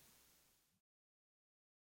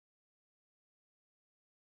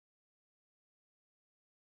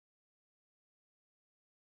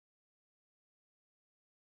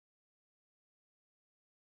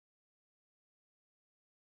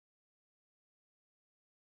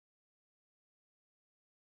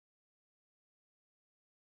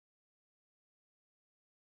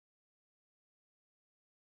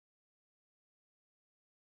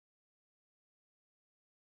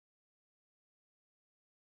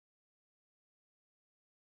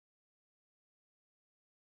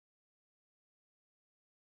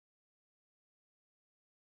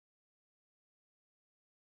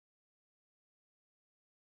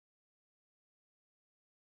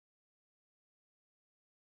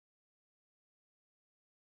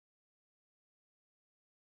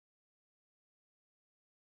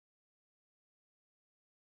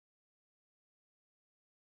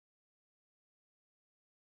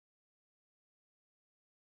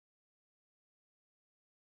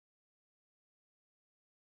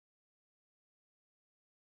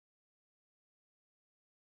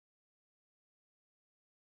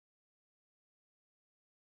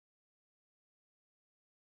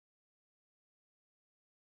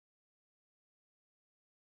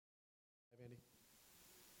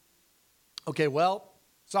 Okay, well,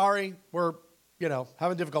 sorry, we're,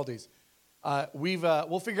 having difficulties.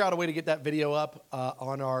 We'll figure out a way to get that video up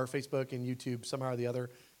on our Facebook and YouTube somehow or the other,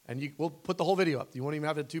 and we'll put the whole video up. You won't even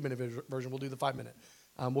have the 2-minute version. We'll do the 5-minute.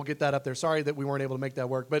 We'll get that up there. Sorry that we weren't able to make that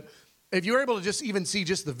work, but if you were able to just even see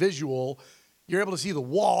just the visual, you're able to see the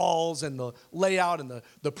walls and the layout and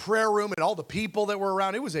the prayer room and all the people that were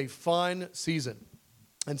around. It was a fun season.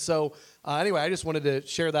 And so, anyway, I just wanted to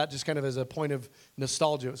share that just kind of as a point of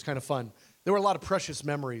nostalgia. It was kind of fun. There were a lot of precious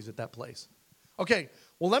memories at that place. Okay,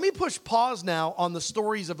 well, let me push pause now on the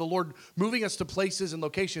stories of the Lord moving us to places and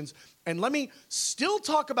locations, and let me still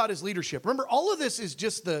talk about his leadership. Remember, all of this is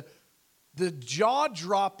just the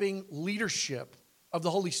jaw-dropping leadership of the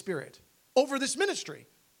Holy Spirit over this ministry,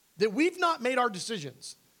 that we've not made our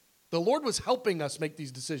decisions. The Lord was helping us make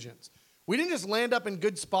these decisions. We didn't just land up in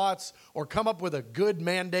good spots or come up with a good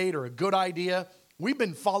mandate or a good idea. We've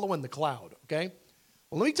been following the cloud, okay?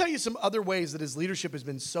 Well, let me tell you some other ways that his leadership has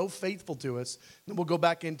been so faithful to us. Then we'll go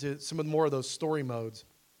back into some more of those story modes.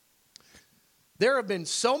 There have been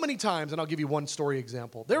so many times, and I'll give you one story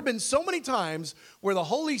example. There have been so many times where the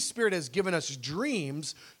Holy Spirit has given us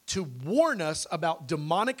dreams to warn us about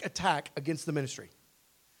demonic attack against the ministry.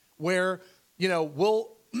 Where,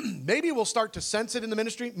 maybe we'll start to sense it in the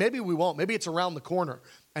ministry. Maybe we won't. Maybe it's around the corner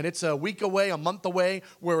and it's a week away, a month away,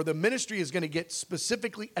 where the ministry is going to get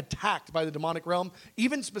specifically attacked by the demonic realm.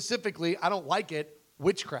 Even specifically, I don't like it,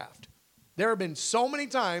 witchcraft. There have been so many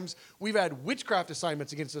times we've had witchcraft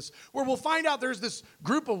assignments against us where we'll find out there's this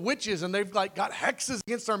group of witches and they've like got hexes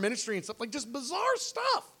against our ministry and stuff, like just bizarre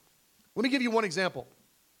stuff. Let me give you one example.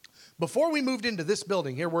 Before we moved into this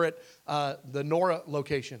building, here we're at the Nora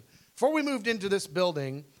location. Before we moved into this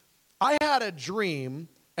building, I had a dream,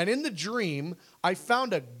 and in the dream, I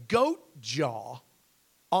found a goat jaw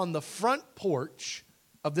on the front porch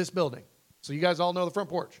of this building. So you guys all know the front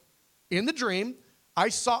porch. In the dream,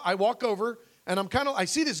 I walk over, and I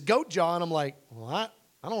see this goat jaw, and I'm like, well,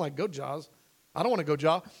 I don't like goat jaws. I don't want a goat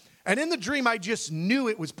jaw. And in the dream, I just knew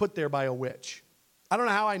it was put there by a witch. I don't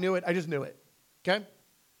know how I knew it. I just knew it. Okay?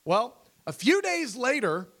 Well, a few days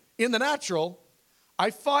later, in the natural, I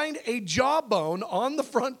find a jawbone on the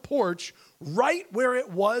front porch right where it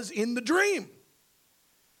was in the dream.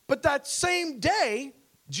 But that same day,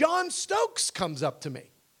 John Stokes comes up to me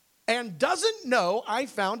and doesn't know I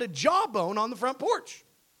found a jawbone on the front porch.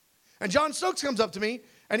 And John Stokes comes up to me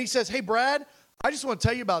and he says, hey, Brad, I just want to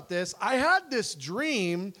tell you about this. I had this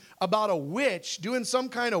dream about a witch doing some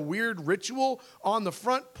kind of weird ritual on the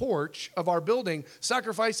front porch of our building,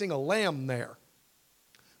 sacrificing a lamb there.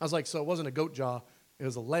 I was like, so it wasn't a goat jaw, it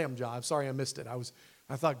was a lamb jaw. I'm sorry I missed it.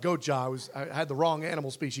 I thought goat jaw, I had the wrong animal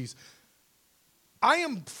species. I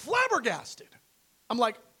am flabbergasted. I'm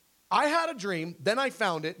like, I had a dream, then I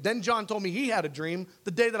found it, then John told me he had a dream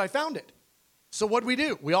the day that I found it. So what'd we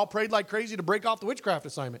do? We all prayed like crazy to break off the witchcraft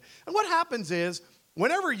assignment. And what happens is,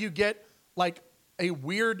 whenever you get like a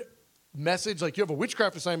weird message, like you have a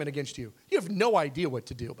witchcraft assignment against you, you have no idea what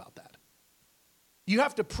to do about that. You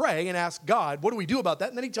have to pray and ask God, what do we do about that?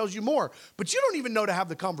 And then he tells you more. But you don't even know to have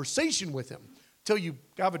the conversation with him until you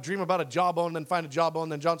have a dream about a jawbone, then find a jawbone,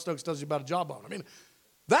 then John Stokes tells you about a jawbone. I mean,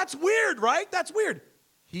 that's weird, right? That's weird.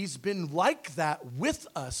 He's been like that with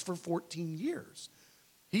us for 14 years.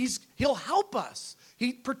 He'll help us.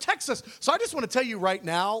 He protects us. So I just want to tell you right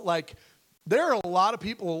now, like, there are a lot of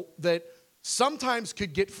people that sometimes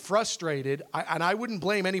could get frustrated, and I wouldn't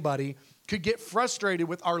blame anybody, could get frustrated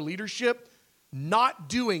with our leadership not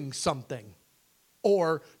doing something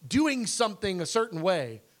or doing something a certain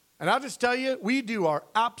way. And I'll just tell you, we do our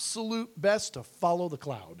absolute best to follow the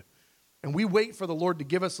cloud. And we wait for the Lord to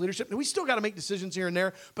give us leadership. And we still got to make decisions here and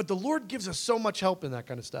there, but the Lord gives us so much help in that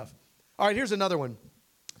kind of stuff. All right, here's another one.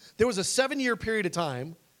 There was a 7-year period of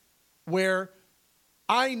time where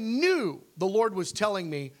I knew the Lord was telling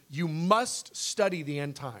me, you must study the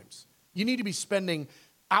end times. You need to be spending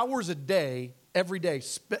hours a day, every day,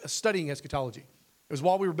 studying eschatology. It was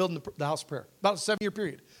while we were building the house of prayer, about a 7-year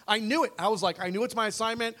period. I knew it. I was like, I knew it's my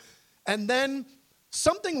assignment. And then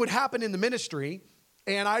something would happen in the ministry,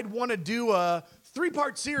 and I'd want to do a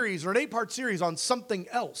 3-part series or an 8-part series on something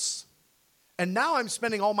else. And now I'm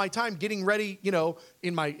spending all my time getting ready,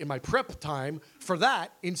 in my prep time for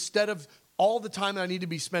that, instead of all the time that I need to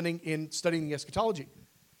be spending in studying the eschatology.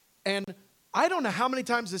 And I don't know how many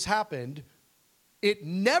times this happened. It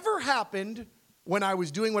never happened when I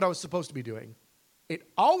was doing what I was supposed to be doing. It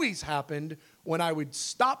always happened when I would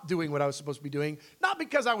stop doing what I was supposed to be doing, not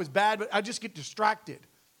because I was bad, but I just get distracted.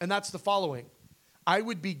 And that's the following. I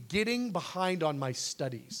would be getting behind on my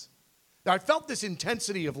studies. Now, I felt this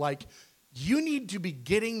intensity of like, you need to be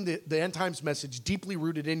getting the end times message deeply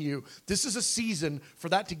rooted in you. This is a season for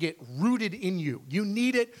that to get rooted in you. You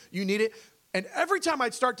need it. You need it. And every time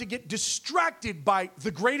I'd start to get distracted by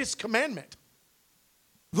the greatest commandment,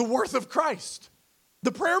 the worth of Christ,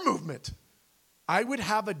 the prayer movement, I would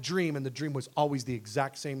have a dream, and the dream was always the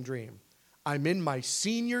exact same dream. I'm in my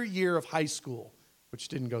senior year of high school, which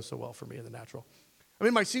didn't go so well for me in the natural. I'm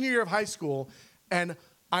in my senior year of high school, and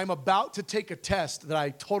I'm about to take a test that I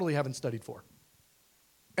totally haven't studied for.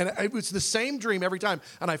 And it was the same dream every time.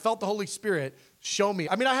 And I felt the Holy Spirit show me.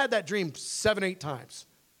 I mean, I had that dream 7, 8 times,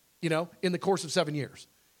 in the course of 7 years.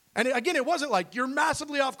 And again, it wasn't like, you're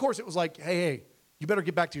massively off course. It was like, hey, you better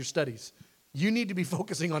get back to your studies. You need to be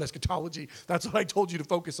focusing on eschatology. That's what I told you to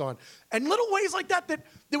focus on. And little ways like that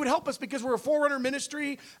would help us, because we're a forerunner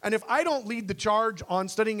ministry. And if I don't lead the charge on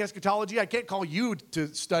studying eschatology, I can't call you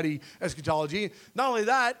to study eschatology. Not only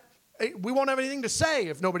that, we won't have anything to say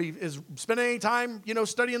if nobody is spending any time,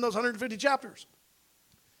 studying those 150 chapters.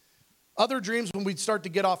 Other dreams, when we'd start to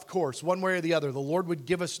get off course, one way or the other, the Lord would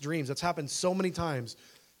give us dreams. That's happened so many times.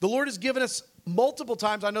 The Lord has given us multiple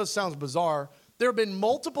times. I know this sounds bizarre. There have been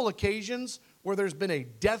multiple occasions where there's been a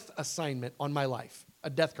death assignment on my life, a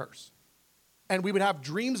death curse. and we would have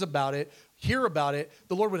dreams about it, hear about it.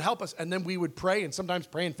 The Lord would help us, and then we would pray, and sometimes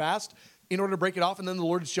pray and fast in order to break it off, and then the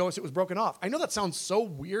Lord would show us it was broken off. I know that sounds so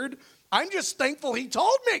weird. I'm just thankful he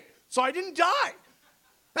told me so I didn't die.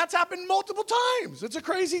 That's happened multiple times. It's a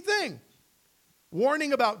crazy thing.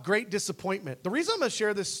 Warning about great disappointment. The reason I'm going to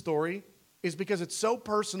share this story is because it's so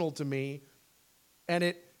personal to me, and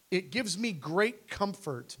it gives me great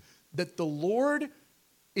comfort that the Lord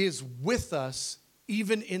is with us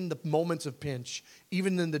even in the moments of pinch,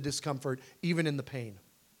 even in the discomfort, even in the pain.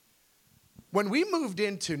 When we moved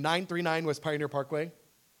into 939 West Pioneer Parkway,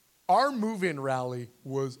 our move-in rally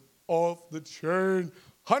was off the chain.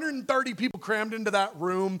 130 people crammed into that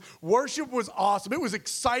room. Worship was awesome. It was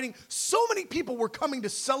exciting. So many people were coming to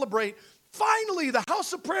celebrate. Finally, the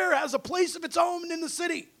house of prayer has a place of its own in the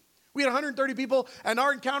city. We had 130 people, and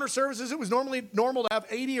our encounter services, it was normally normal to have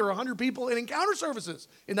 80 or 100 people in encounter services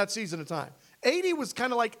in that season of time. 80 was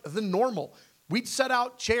kind of like the normal. We'd set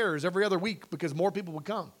out chairs every other week because more people would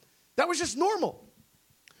come. That was just normal.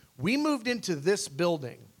 We moved into this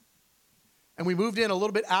building, and we moved in a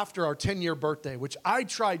little bit after our 10-year birthday, which I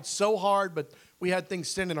tried so hard, but we had things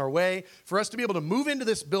stand in our way. For us to be able to move into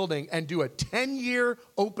this building and do a 10-year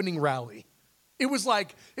opening rally, it was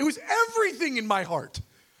everything in my heart.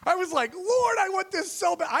 I was like, Lord, I want this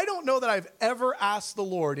so bad. I don't know that I've ever asked the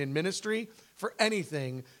Lord in ministry for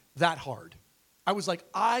anything that hard. I was like,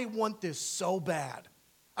 I want this so bad.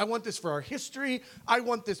 I want this for our history. I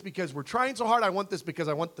want this because we're trying so hard. I want this because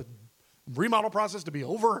I want the remodel process to be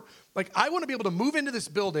over. Like, I want to be able to move into this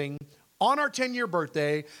building on our 10-year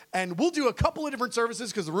birthday, and we'll do a couple of different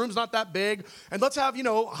services because the room's not that big. And let's have,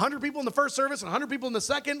 100 people in the first service and 100 people in the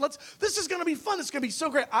second. This is going to be fun. It's going to be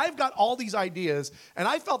so great. I've got all these ideas, and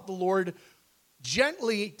I felt the Lord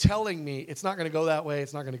gently telling me, it's not going to go that way.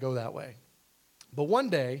 It's not going to go that way. But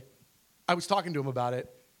one day, I was talking to him about it,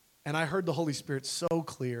 and I heard the Holy Spirit so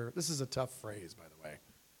clear. This is a tough phrase, by the way.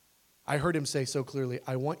 I heard him say so clearly,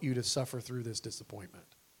 I want you to suffer through this disappointment.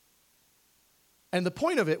 And the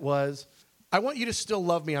point of it was, I want you to still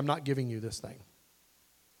love me. I'm not giving you this thing.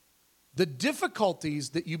 The difficulties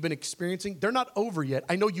that you've been experiencing, they're not over yet.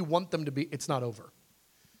 I know you want them to be. It's not over.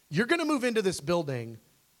 You're going to move into this building,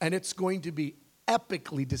 and it's going to be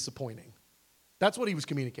epically disappointing. That's what he was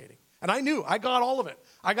communicating. And I knew. I got all of it.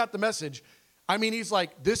 I got the message. I mean, he's like,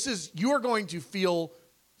 you are going to feel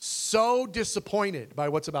so disappointed by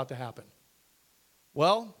what's about to happen.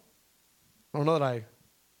 Well, I don't know that I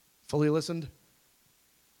fully listened.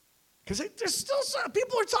 Because there's still some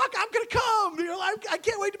people are talking, I'm going to come. I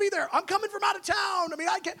can't wait to be there. I'm coming from out of town.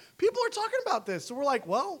 People are talking about this. So we're like,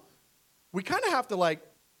 well, we kind of have to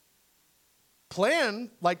plan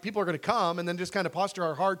like people are going to come and then just kind of posture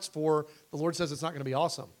our hearts for the Lord says it's not going to be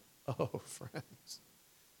awesome. Oh, friends,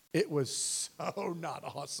 it was so not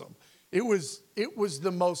awesome. It was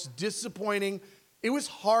the most disappointing. It was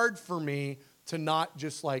hard for me to not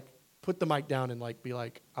just put the mic down and be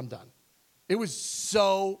like, I'm done. It was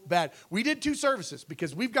so bad. We did 2 services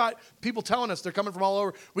because we've got people telling us they're coming from all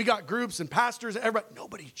over. We got groups and pastors and everybody.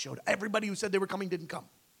 Nobody showed up. Everybody who said they were coming didn't come.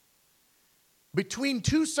 Between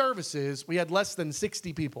 2 services, we had less than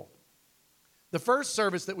 60 people. The first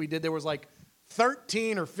service that we did, there was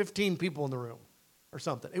 13 or 15 people in the room or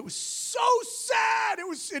something. It was so sad.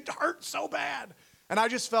 It hurt so bad. And I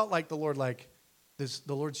just felt like the Lord, the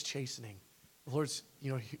Lord's chastening. The Lord's,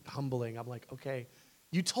 humbling. I'm like, okay.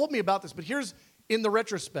 You told me about this, but here's, in the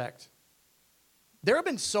retrospect, there have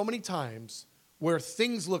been so many times where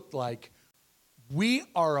things looked like we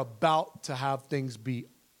are about to have things be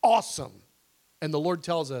awesome, and the Lord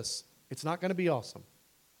tells us it's not going to be awesome.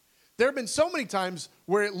 There have been so many times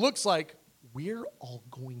where it looks like we're all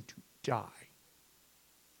going to die.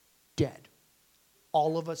 Dead.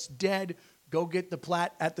 All of us dead. Go get the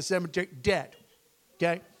plat at the cemetery. Dead.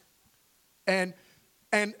 Okay? And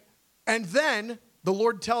then the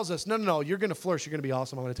Lord tells us, no, you're going to flourish. You're going to be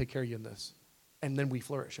awesome. I'm going to take care of you in this. And then we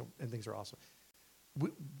flourish, and things are awesome.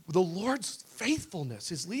 The Lord's faithfulness,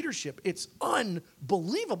 his leadership, it's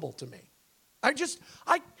unbelievable to me.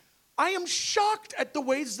 I am shocked at the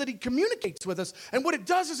ways that he communicates with us. And what it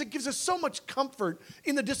does is it gives us so much comfort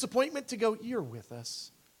in the disappointment to go, you're with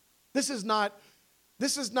us. This is not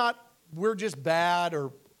we're just bad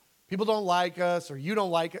or people don't like us or you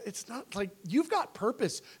don't like it. It's not like you've got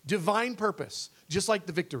purpose, divine purpose, just like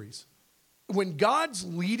the victories. When God's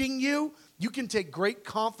leading you, you can take great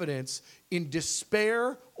confidence in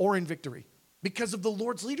despair or in victory because of the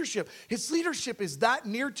Lord's leadership. His leadership is that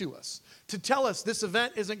near to us to tell us this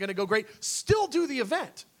event isn't going to go great. Still do the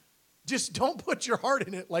event. Just don't put your heart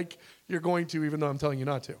in it like you're going to, even though I'm telling you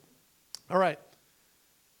not to. All right.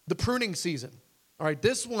 The pruning season. All right,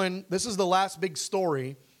 this is the last big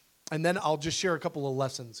story, and then I'll just share a couple of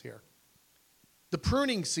lessons here. The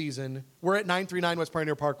pruning season, we're at 939 West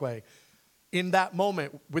Pioneer Parkway. In that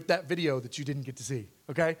moment with that video that you didn't get to see,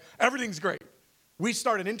 okay? Everything's great. We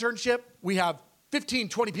start an internship. We have 15,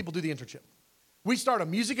 20 people do the internship. We start a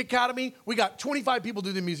music academy. We got 25 people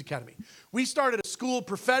do the music academy. We started a school of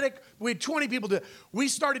prophetic. We had 20 people do it. We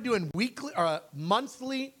started doing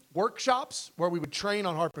monthly workshops where we would train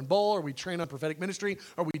on harp and bowl, or we train on prophetic ministry,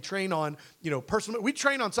 or we train on, personal. We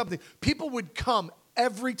train on something. People would come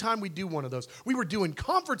every time we do one of those. We were doing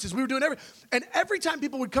conferences. We were doing and every time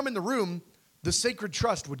people would come in the room, the Sacred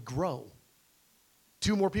Trust would grow.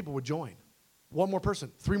 2 more people would join. 1 more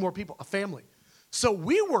person, 3 more people, a family. So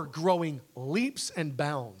we were growing leaps and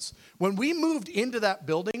bounds. When we moved into that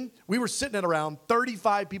building, we were sitting at around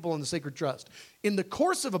 35 people in the Sacred Trust. In the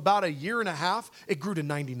course of about a year and a half, it grew to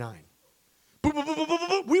 99. Boom, boom, boom, boom, boom,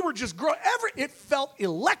 boom. We were just growing. It felt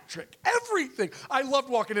electric. Everything. I loved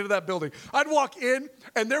walking into that building. I'd walk in,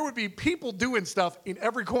 and there would be people doing stuff in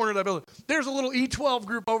every corner of that building. There's a little E12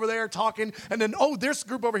 group over there talking, and then, this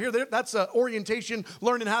group over here, that's orientation,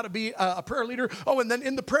 learning how to be a prayer leader. And then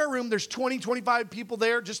in the prayer room, there's 20, 25 people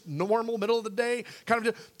there, just normal, middle of the day.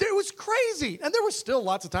 It was crazy. And there was still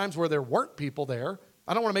lots of times where there weren't people there.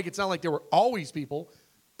 I don't want to make it sound like there were always people,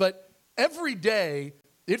 but every day,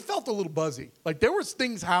 it felt a little buzzy. Like there was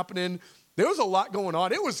things happening. There was a lot going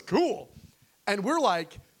on. It was cool. And we're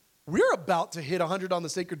about to hit 100 on the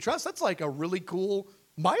Sacred Trust. That's like a really cool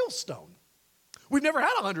milestone. We've never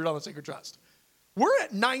had 100 on the Sacred Trust. We're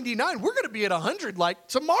at 99. We're going to be at 100 like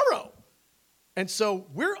tomorrow. And so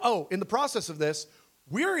in the process of this,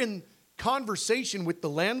 we're in conversation with the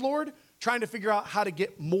landlord trying to figure out how to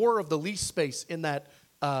get more of the lease space in that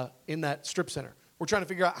strip center. We're trying to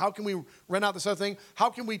figure out how can we rent out this other thing?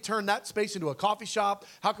 How can we turn that space into a coffee shop?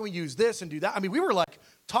 How can we use this and do that? I mean, we were like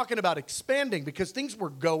talking about expanding because things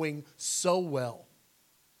were going so well.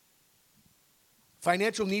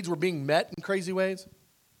 Financial needs were being met in crazy ways.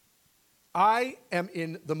 I am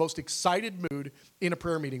in the most excited mood in a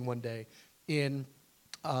prayer meeting one day in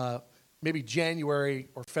maybe January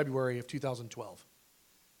or February of 2012.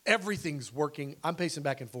 Everything's working. I'm pacing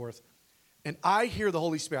back and forth. And I hear the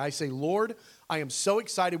Holy Spirit. I say, Lord, I am so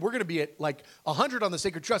excited. We're going to be at like 100 on the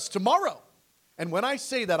Sacred Trust tomorrow. And when I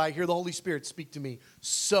say that, I hear the Holy Spirit speak to me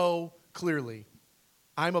so clearly.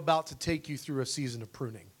 I'm about to take you through a season of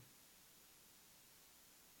pruning.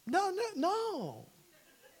 No,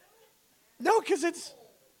 because it's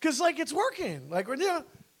working.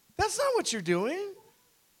 That's not what you're doing.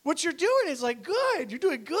 What you're doing is like good. You're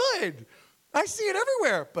doing good. I see it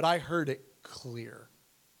everywhere. But I heard it clear.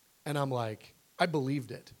 And I'm like, I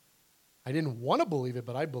believed it. I didn't want to believe it,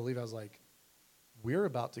 but I believe. I was like, we're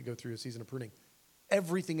about to go through a season of pruning.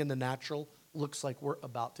 Everything in the natural looks like we're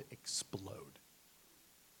about to explode.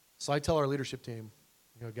 So I tell our leadership team,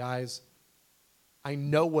 guys, I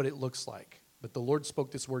know what it looks like, but the Lord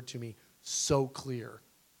spoke this word to me so clear.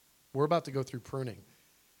 We're about to go through pruning.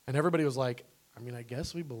 And everybody was like, I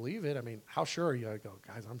guess we believe it. How sure are you? I go,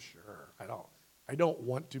 guys, I'm sure. I don't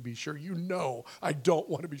want to be sure. I don't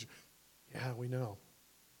want to be sure. Yeah, we know.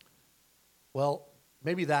 Well,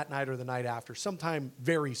 maybe that night or the night after, sometime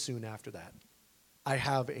very soon after that, I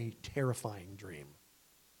have a terrifying dream.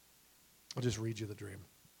 I'll just read you the dream.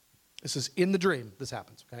 This is in the dream. This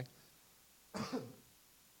happens, okay?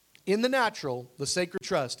 In the natural, the Sacred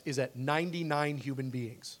Trust is at 99 human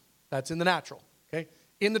beings. That's in the natural, okay?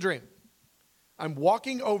 In the dream. I'm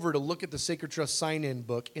walking over to look at the Sacred Trust sign-in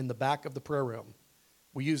book in the back of the prayer room.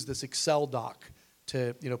 We use this Excel doc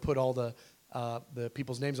to, put all the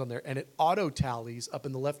people's names on there, and it auto-tallies up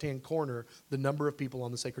in the left-hand corner the number of people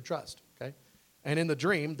on the Sacred Trust, okay? And in the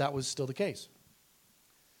dream, that was still the case.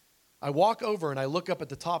 I walk over and I look up at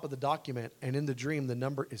the top of the document, and in the dream, the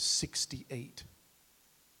number is 68.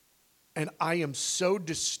 And I am so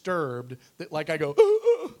disturbed that I go,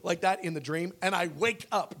 like that in the dream, and I wake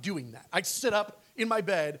up doing that. I sit up in my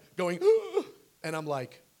bed going, and I'm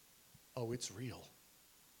like, oh, it's real.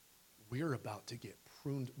 We're about to get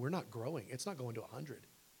pruned. We're not growing. It's not going to 100.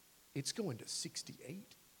 It's going to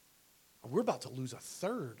 68. And we're about to lose a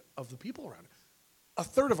third of the people around it. A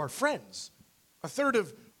third of our friends. A third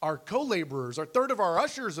of our co-laborers. A third of our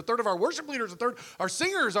ushers. A third of our worship leaders. A third of our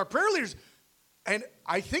singers, our prayer leaders. And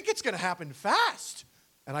I think it's going to happen fast.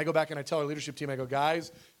 And I go back and I tell our leadership team, I go,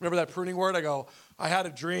 guys, remember that pruning word? I go, I had a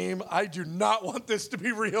dream. I do not want this to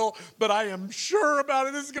be real, but I am sure about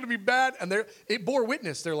it. This is going to be bad. And it bore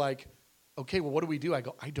witness. They're like, okay, well, what do we do? I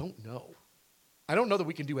go, I don't know. I don't know that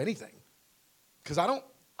we can do anything. Because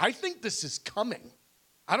I think this is coming.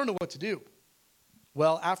 I don't know what to do.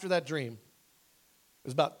 Well, after that dream, It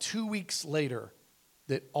was about 2 weeks later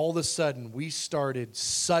that all of a sudden we started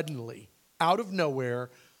suddenly, out of nowhere,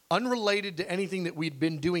 unrelated to anything that we'd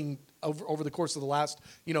been doing over the course of the last,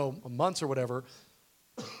 months or whatever.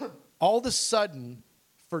 All of a sudden,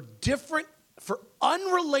 for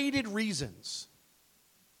unrelated reasons,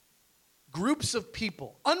 groups of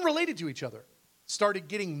people, unrelated to each other, started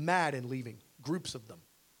getting mad and leaving. Groups of them.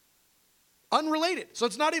 Unrelated. So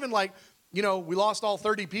it's not even like, we lost all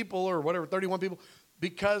 30 people or whatever, 31 people,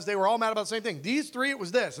 because they were all mad about the same thing. These 3, it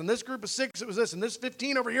was this. And this group of 6, it was this. And this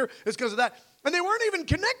 15 over here is because of that. And they weren't even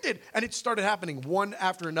connected. And it started happening one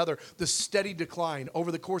after another. The steady decline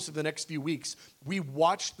over the course of the next few weeks. We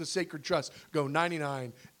watched the Sacred Trust go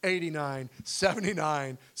 99, 89,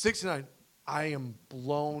 79, 69. I am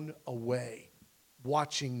blown away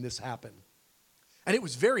watching this happen. And it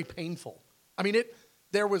was very painful. I mean,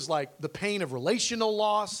 there was like the pain of relational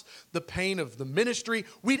loss, the pain of the ministry.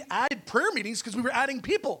 We'd added prayer meetings because we were adding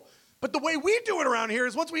people. But the way we do it around here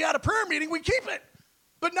is once we add a prayer meeting, we keep it.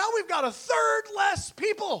 But now we've got a third less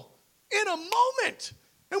people in a moment.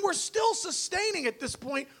 And we're still sustaining at this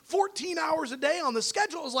point 14 hours a day on the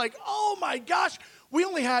schedule. It was like, oh my gosh, we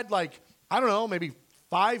only had maybe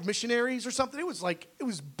 5 missionaries or something. It was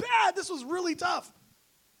bad. This was really tough.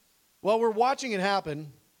 Well, we're watching it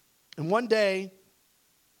happen. And one day,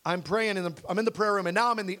 I'm praying, I'm in the prayer room, and now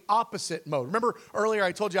I'm in the opposite mode. Remember earlier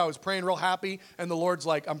I told you I was praying real happy, and the Lord's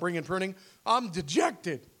like, I'm bringing pruning? I'm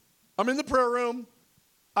dejected. I'm in the prayer room.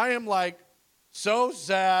 I am so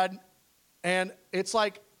sad, and it's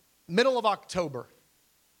middle of October,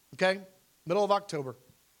 okay? Middle of October.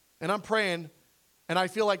 And I'm praying, and I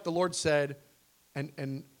feel like the Lord said,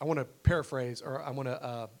 and I want to paraphrase, or I want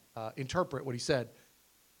to interpret what he said.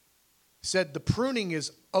 He said, the pruning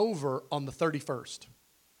is over on the 31st.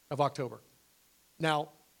 Of October. Now,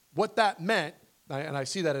 what that meant, and I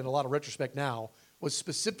see that in a lot of retrospect now, was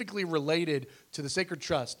specifically related to the Sacred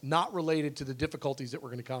Trust, not related to the difficulties that were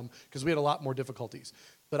going to come, because we had a lot more difficulties.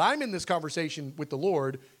 But I'm in this conversation with the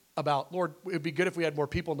Lord about, Lord, it would be good if we had more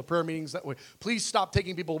people in the prayer meetings. That way, please stop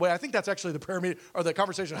taking people away. I think that's actually the prayer meeting, or the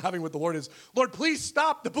conversation I'm having with the Lord is, Lord, please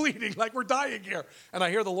stop the bleeding, we're dying here. And I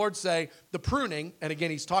hear the Lord say, the pruning, and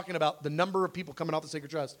again, he's talking about the number of people coming off the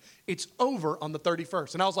Sacred Trust, it's over on the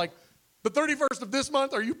 31st. And I was like, the 31st of this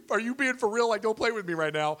month? Are you being for real? Don't play with me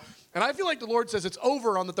right now. And I feel like the Lord says it's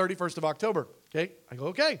over on the 31st of October. Okay? I go,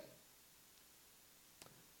 okay.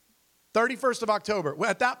 31st of October. Well,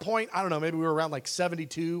 at that point, I don't know, maybe we were around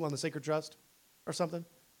 72 on the Sacred Trust or something.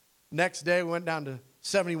 Next day, we went down to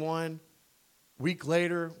 71. Week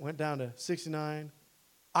later, went down to 69.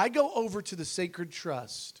 I go over to the Sacred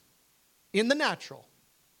Trust in the natural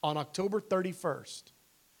on October 31st,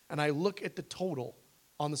 and I look at the total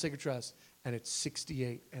on the Sacred Trust, and it's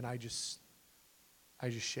 68, and I just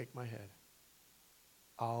shake my head.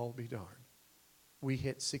 I'll be darned. We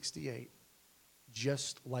hit 68.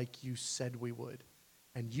 Just like you said we would.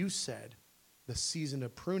 And you said the season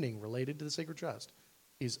of pruning related to the Sacred Trust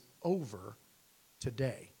is over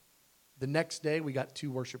today. The next day, we got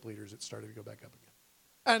 2 worship leaders that started to go back up again.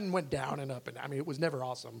 And went down and up. And it was never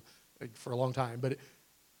awesome for a long time. But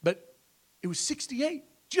it was 68,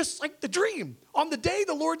 just like the dream. On the day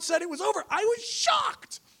the Lord said it was over, I was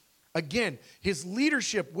shocked. Again, his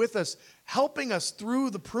leadership with us, helping us through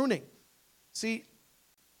the pruning. See,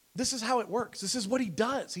 this is how it works. This is what he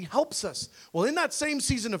does. He helps us. Well, in that same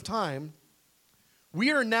season of time,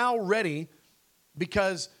 we are now ready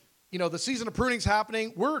because, the season of pruning is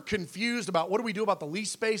happening. We're confused about what do we do about the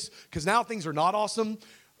lease space because now things are not awesome.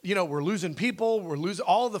 We're losing people. We're losing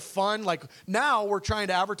all the fun. Now we're trying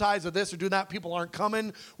to advertise of this or do that. People aren't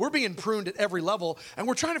coming. We're being pruned at every level. And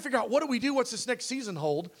we're trying to figure out what do we do? What's this next season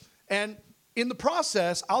hold? And in the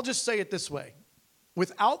process, I'll just say it this way.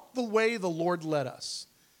 Without the way the Lord led us,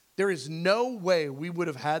 there is no way we would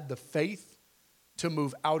have had the faith to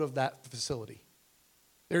move out of that facility.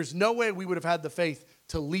 There's no way we would have had the faith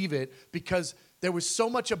to leave it because there was so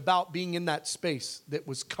much about being in that space that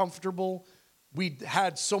was comfortable. We'd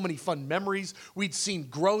had so many fun memories. We'd seen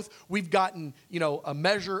growth. We've gotten, a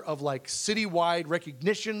measure of citywide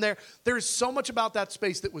recognition there. There's so much about that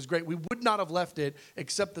space that was great. We would not have left it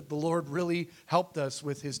except that the Lord really helped us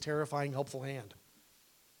with his terrifying, helpful hand.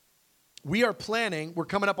 We're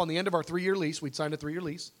coming up on the end of our 3-year lease. We'd signed a 3-year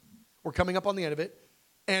lease. We're coming up on the end of it.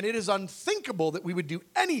 And it is unthinkable that we would do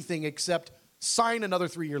anything except sign another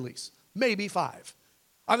 3-year lease. Maybe 5.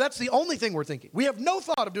 That's the only thing we're thinking. We have no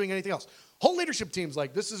thought of doing anything else. Whole leadership team's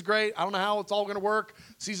like, this is great. I don't know how it's all going to work.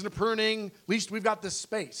 Season of pruning. At least we've got this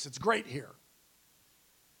space. It's great here.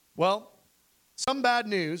 Well, some bad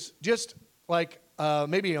news. Just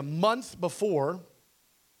maybe a month before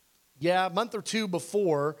Yeah, a month or two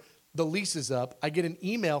before the lease is up, I get an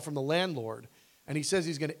email from the landlord, and he says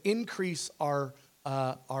he's going to increase our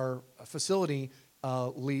facility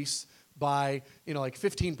lease by, like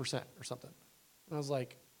 15% or something. And I was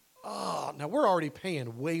like, oh, now we're already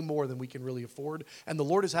paying way more than we can really afford, and the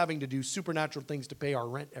Lord is having to do supernatural things to pay our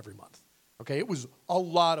rent every month. Okay, it was a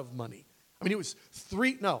lot of money. I mean, it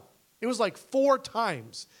was like 4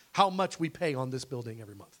 times how much we pay on this building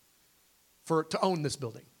every month to own this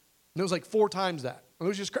building. And it was like 4 times that. It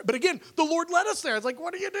was just crazy. But again, the Lord led us there. It's like,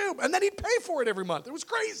 what do you do? And then he'd pay for it every month. It was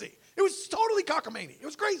crazy. It was totally cockamamie. It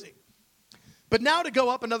was crazy. But now to go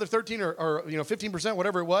up another 13 or 15%,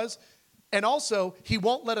 whatever it was, and also he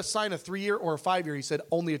won't let us sign a 3-year or a 5-year. He said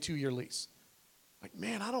only a 2-year lease. Like,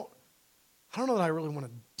 man, I don't know that I really want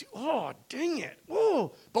to do. Oh, dang it.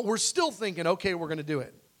 Oh, but we're still thinking, okay, we're going to do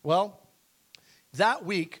it. Well, that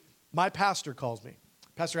week, my pastor calls me.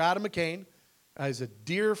 Pastor Adam McCain. He's a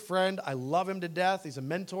dear friend. I love him to death. He's a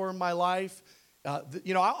mentor in my life.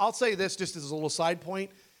 I'll say this just as a little side point.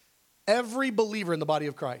 Every believer in the body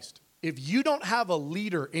of Christ, if you don't have a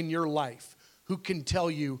leader in your life who can tell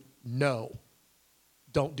you, no,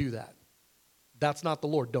 don't do that. That's not the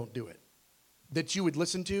Lord. Don't do it. That you would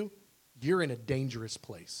listen to, you're in a dangerous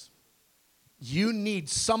place. You need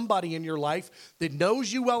somebody in your life that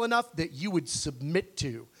knows you well enough that you would submit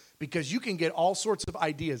to, because you can get all sorts of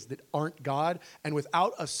ideas that aren't God, and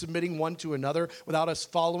without us submitting one to another, without us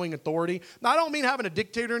following authority. Now, I don't mean having a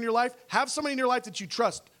dictator in your life. Have somebody in your life that you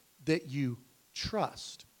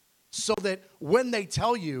trust, so that when they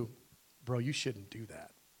tell you, bro, you shouldn't do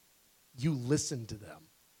that, you listen to them.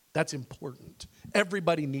 That's important.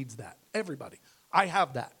 Everybody needs that. Everybody. I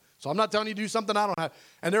have that. So I'm not telling you to do something I don't have.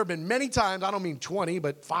 And there have been many times, I don't mean 20,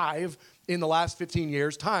 but 5 in the last 15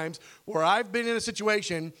 years, times where I've been in a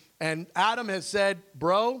situation and Adam has said,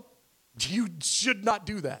 bro, you should not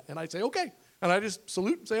do that. And I say, okay. And I just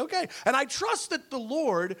salute and say, okay. And I trust that the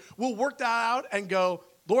Lord will work that out and go,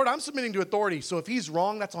 Lord, I'm submitting to authority. So if he's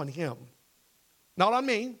wrong, that's on him. Not on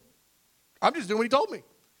me. I'm just doing what he told me.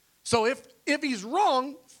 So if he's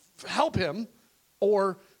wrong, help him,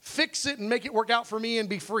 or fix it and make it work out for me and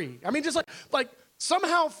be free. I mean, just like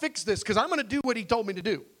somehow fix this, because I'm going to do what he told me to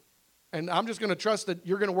do. And I'm just going to trust that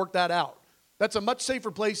you're going to work that out. That's a much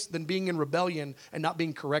safer place than being in rebellion and not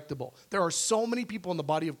being correctable. There are so many people in the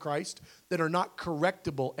body of Christ that are not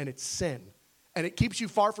correctable, and it's sin. And it keeps you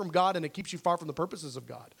far from God, and it keeps you far from the purposes of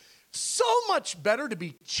God. So much better to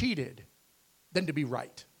be cheated than to be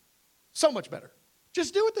right. So much better.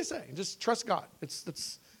 Just do what they say and just trust God.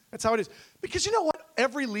 That's how it is. Because you know what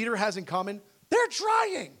every leader has in common? They're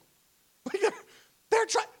trying. They're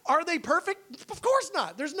trying. Are they perfect? Of course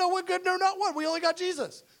not. There's no one good, no, not one. We only got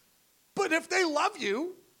Jesus. But if they love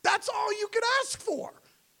you, that's all you can ask for.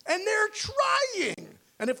 And they're trying.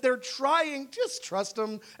 And if they're trying, just trust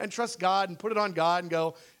them and trust God and put it on God and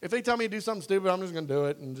go, if they tell me to do something stupid, I'm just going to do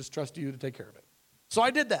it and just trust you to take care of it. So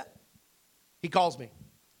I did that. He calls me.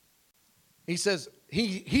 He says,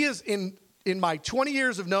 he is in my 20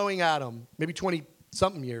 years of knowing Adam, maybe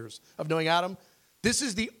 20-something years of knowing Adam, this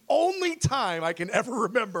is the only time I can ever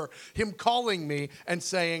remember him calling me and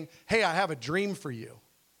saying, hey, I have a dream for you.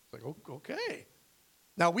 Like, okay.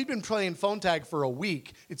 Now, we've been playing phone tag for a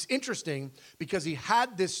week. It's interesting because he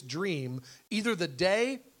had this dream either the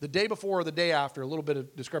day before or the day after, a little bit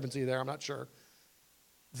of discrepancy there, I'm not sure,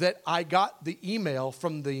 that I got the email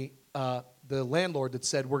from the landlord that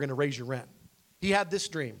said, we're going to raise your rent. He had this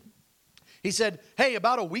dream. He said, hey,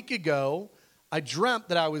 about a week ago, I dreamt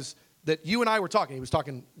that you and I were talking. He was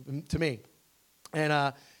talking to me. And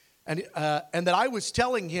that I was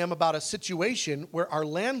telling him about a situation where our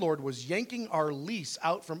landlord was yanking our lease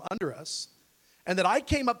out from under us, and that I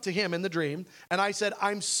came up to him in the dream, and I said,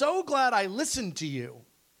 I'm so glad I listened to you,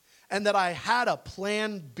 and that I had a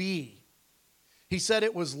plan B. He said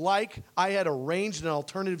it was like I had arranged an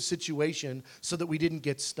alternative situation so that we didn't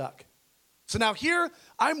get stuck. So now here,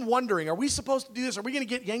 I'm wondering, are we supposed to do this? Are we going to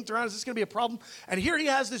get yanked around? Is this going to be a problem? And here he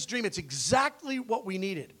has this dream. It's exactly what we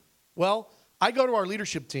needed. Well, I go to our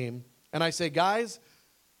leadership team, and I say, guys,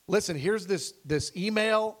 listen, here's this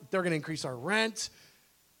email. They're going to increase our rent.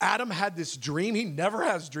 Adam had this dream. He never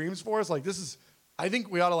has dreams for us. Like, I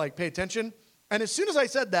think we ought to, pay attention. And as soon as I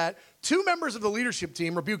said that, 2 members of the leadership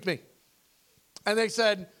team rebuked me. And they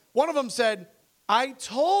said, one of them said, I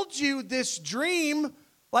told you this dream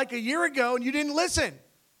like a year ago, and you didn't listen.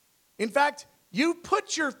 In fact, you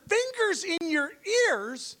put your fingers in your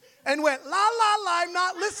ears and went, la, la, la, I'm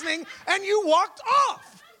not listening, and you walked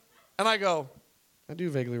off. And I go, I do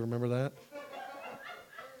vaguely remember that.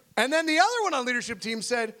 And then the other one on the leadership team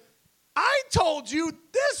said, I told you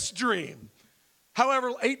this dream.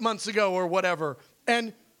 however, 8 months ago or whatever.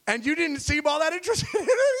 And you didn't seem all that interested in it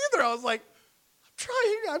either. I was like,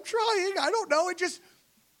 I'm trying. I don't know. It just,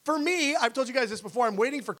 for me, I've told you guys this before, I'm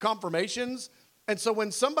waiting for confirmations. And so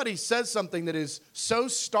when somebody says something that is so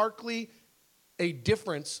starkly a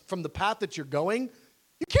difference from the path that you're going,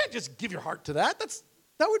 you can't just give your heart to that.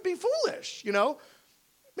 That would be foolish, you know?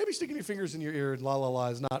 Maybe sticking your fingers in your ear and la la la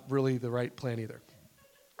is not really the right plan either.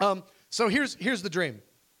 So here's the dream.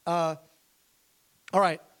 All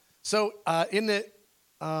right. So in the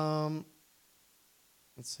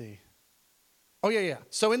let's see. Oh yeah.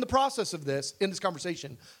 So in the process of this, in this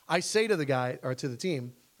conversation, I say to the guy or to the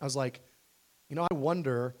team, I was like, you know, I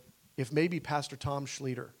wonder if maybe Pastor Tom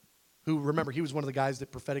Schlueter, who, remember, he was one of the guys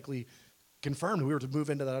that prophetically confirmed we were to move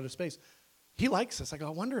into that other space. He likes us. I go,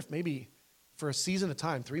 I wonder if maybe for a season of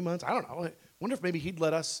time, 3 months, I don't know. I wonder if maybe he'd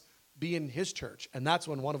let us be in his church. And that's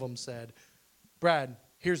when one of them said, Brad,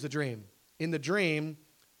 here's the dream. In the dream,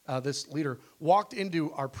 this leader walked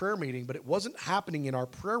into our prayer meeting, but it wasn't happening in our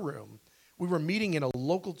prayer room. We were meeting in a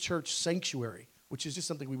local church sanctuary, which is just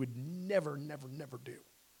something we would never do.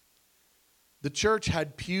 The church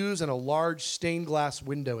had pews and a large stained glass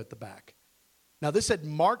window at the back. Now, this had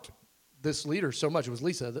marked this leader so much, it was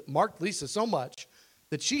Lisa, that marked Lisa so much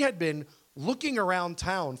that she had been looking around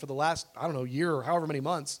town for the last, year or however many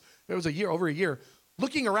months. It was over a year,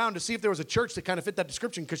 looking around to see if there was a church that kind of fit that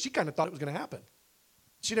description because she kind of thought it was going to happen.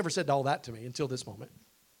 She never said all that to me until this moment.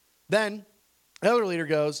 Then the other leader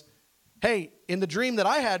goes, hey, in the dream that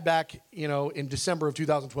I had back, in December of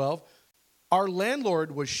 2012, our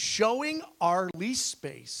landlord was showing our lease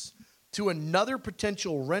space to another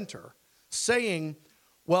potential renter, saying,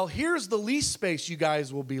 well, here's the lease space you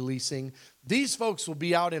guys will be leasing. These folks will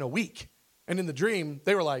be out in a week. And in the dream,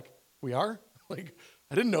 they were like, we are? Like,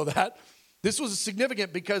 I didn't know that. This was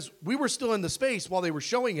significant because we were still in the space while they were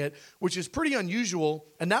showing it, which is pretty unusual,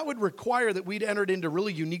 and that would require that we'd entered into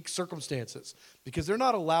really unique circumstances because they're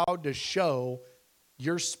not allowed to show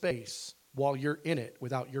your space while you're in it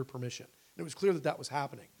without your permission. And it was clear that that was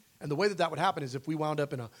happening. And the way that that would happen is if we wound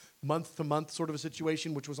up in a month-to-month sort of a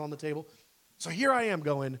situation, which was on the table. So here I am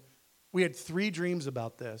going, we had 3 dreams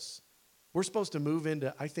about this. We're supposed to move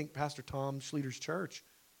into, I think, Pastor Tom Schlueter's church.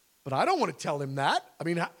 But I don't want to tell him that. I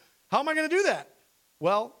mean, how am I going to do that?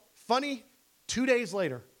 Well, funny, 2 days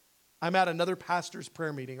later, I'm at another pastor's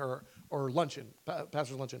prayer meeting or luncheon,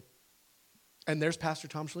 pastor's luncheon. And there's Pastor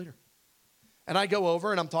Tom Schlueter. And I go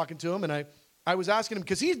over and I'm talking to him and I was asking him,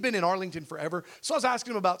 because he's been in Arlington forever, so I was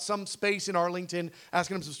asking him about some space in Arlington,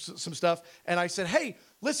 asking him some stuff, and I said, hey,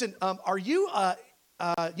 listen, are you,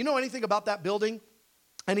 you know anything about that building?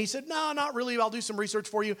 And he said, no, not really, I'll do some research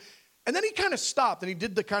for you. And then he kind of stopped, and he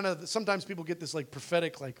did the kind of, sometimes people get this like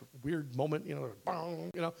prophetic, like weird moment,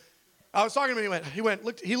 bong, I was talking to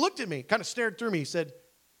him, he looked at me, kind of stared through me, he said,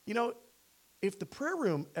 if the prayer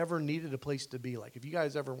room ever needed a place to be, like if you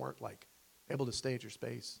guys ever weren't like able to stay at your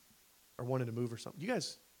space, or wanted to move or something, you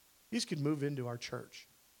guys could move into our church.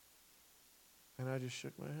 And I just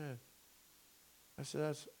shook my head. I said,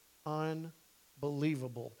 that's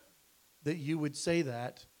unbelievable that you would say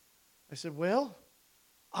that. I said, well,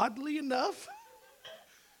 oddly enough.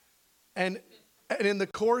 and in the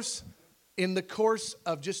course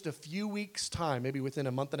of just a few weeks' time, maybe within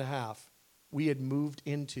a month and a half, we had moved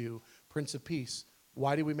into Prince of Peace.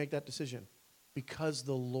 Why did we make that decision? Because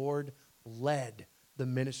the Lord led the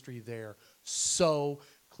ministry there so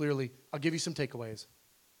clearly. I'll give you some takeaways.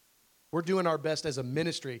 We're doing our best as a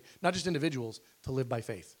ministry, not just individuals, to live by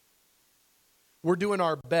faith. We're doing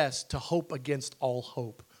our best to hope against all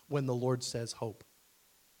hope when the Lord says hope.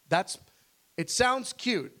 It sounds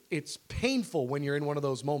cute. It's painful when you're in one of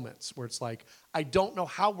those moments where it's like, I don't know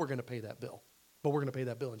how we're going to pay that bill, but we're going to pay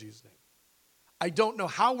that bill in Jesus' name. I don't know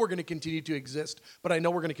how we're going to continue to exist, but I know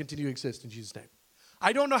we're going to continue to exist in Jesus' name.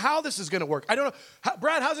 I don't know how this is going to work. I don't know.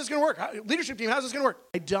 Brad, how's this going to work? Leadership team, how's this going to work?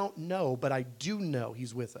 I don't know, but I do know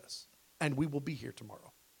he's with us, and we will be here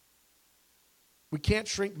tomorrow. We can't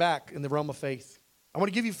shrink back in the realm of faith. I want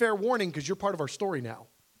to give you fair warning because you're part of our story now.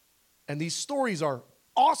 And these stories are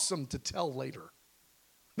awesome to tell later.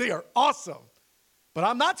 They are awesome. But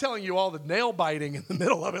I'm not telling you all the nail biting in the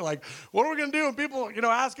middle of it, like, what are we going to do? And people,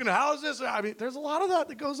 asking, how is this? I mean, there's a lot of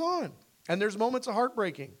that goes on. And there's moments of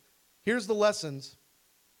heartbreaking. Here's the lessons.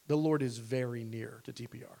 The Lord is very near to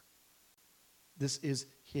TPR. This is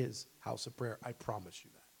his house of prayer. I promise you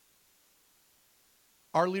that.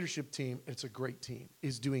 Our leadership team, it's a great team,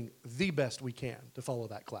 is doing the best we can to follow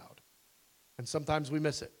that cloud. And sometimes we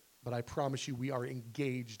miss it, but I promise you we are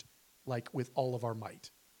engaged like with all of our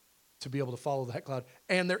might to be able to follow that cloud.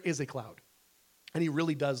 And there is a cloud, and he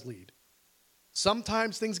really does lead.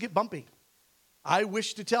 Sometimes things get bumpy. I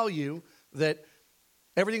wish to tell you that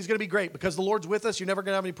everything's going to be great because the Lord's with us. You're never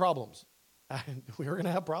going to have any problems. We're going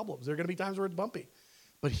to have problems. There are going to be times where it's bumpy.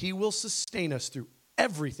 But he will sustain us through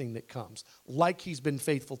everything that comes, like he's been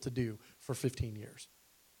faithful to do for 15 years.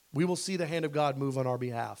 We will see the hand of God move on our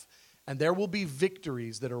behalf. And there will be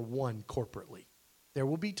victories that are won corporately. There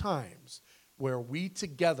will be times where we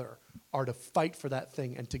together are to fight for that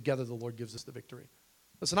thing, and together the Lord gives us the victory.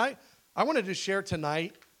 Listen, I wanted to share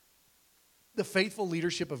tonight the faithful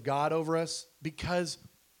leadership of God over us because,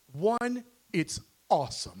 one, it's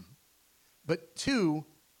awesome. But two,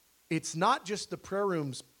 it's not just the prayer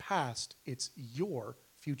room's past, it's your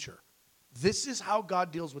future. This is how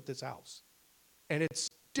God deals with this house. And it's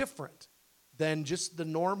different than just the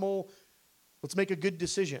normal, let's make a good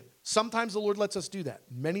decision. Sometimes the Lord lets us do that.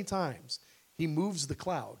 Many times he moves the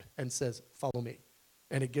cloud and says, follow me.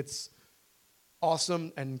 And it gets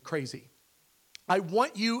awesome and crazy. I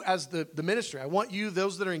want you as the ministry, I want you,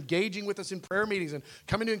 those that are engaging with us in prayer meetings and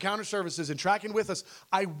coming to encounter services and tracking with us,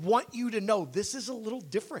 I want you to know this is a little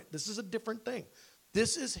different. This is a different thing.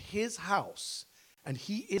 This is his house, and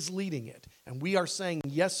he is leading it. And we are saying,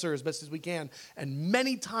 yes, sir, as best as we can. And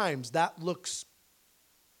many times that looks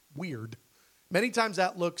weird. Many times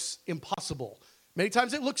that looks impossible. Many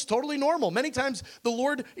times it looks totally normal. Many times the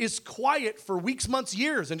Lord is quiet for weeks, months,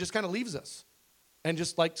 years, and just kind of leaves us. And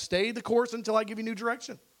just like stay the course until I give you new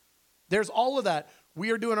direction. There's all of that.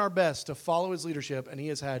 We are doing our best to follow his leadership, and he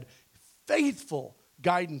has had faithful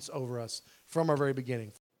guidance over us from our very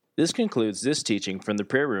beginning. This concludes this teaching from the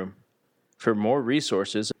prayer room. For more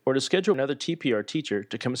resources or to schedule another TPR teacher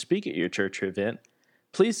to come speak at your church or event,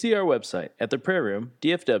 please see our website at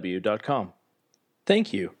theprayerroomdfw.com.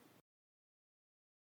 Thank you.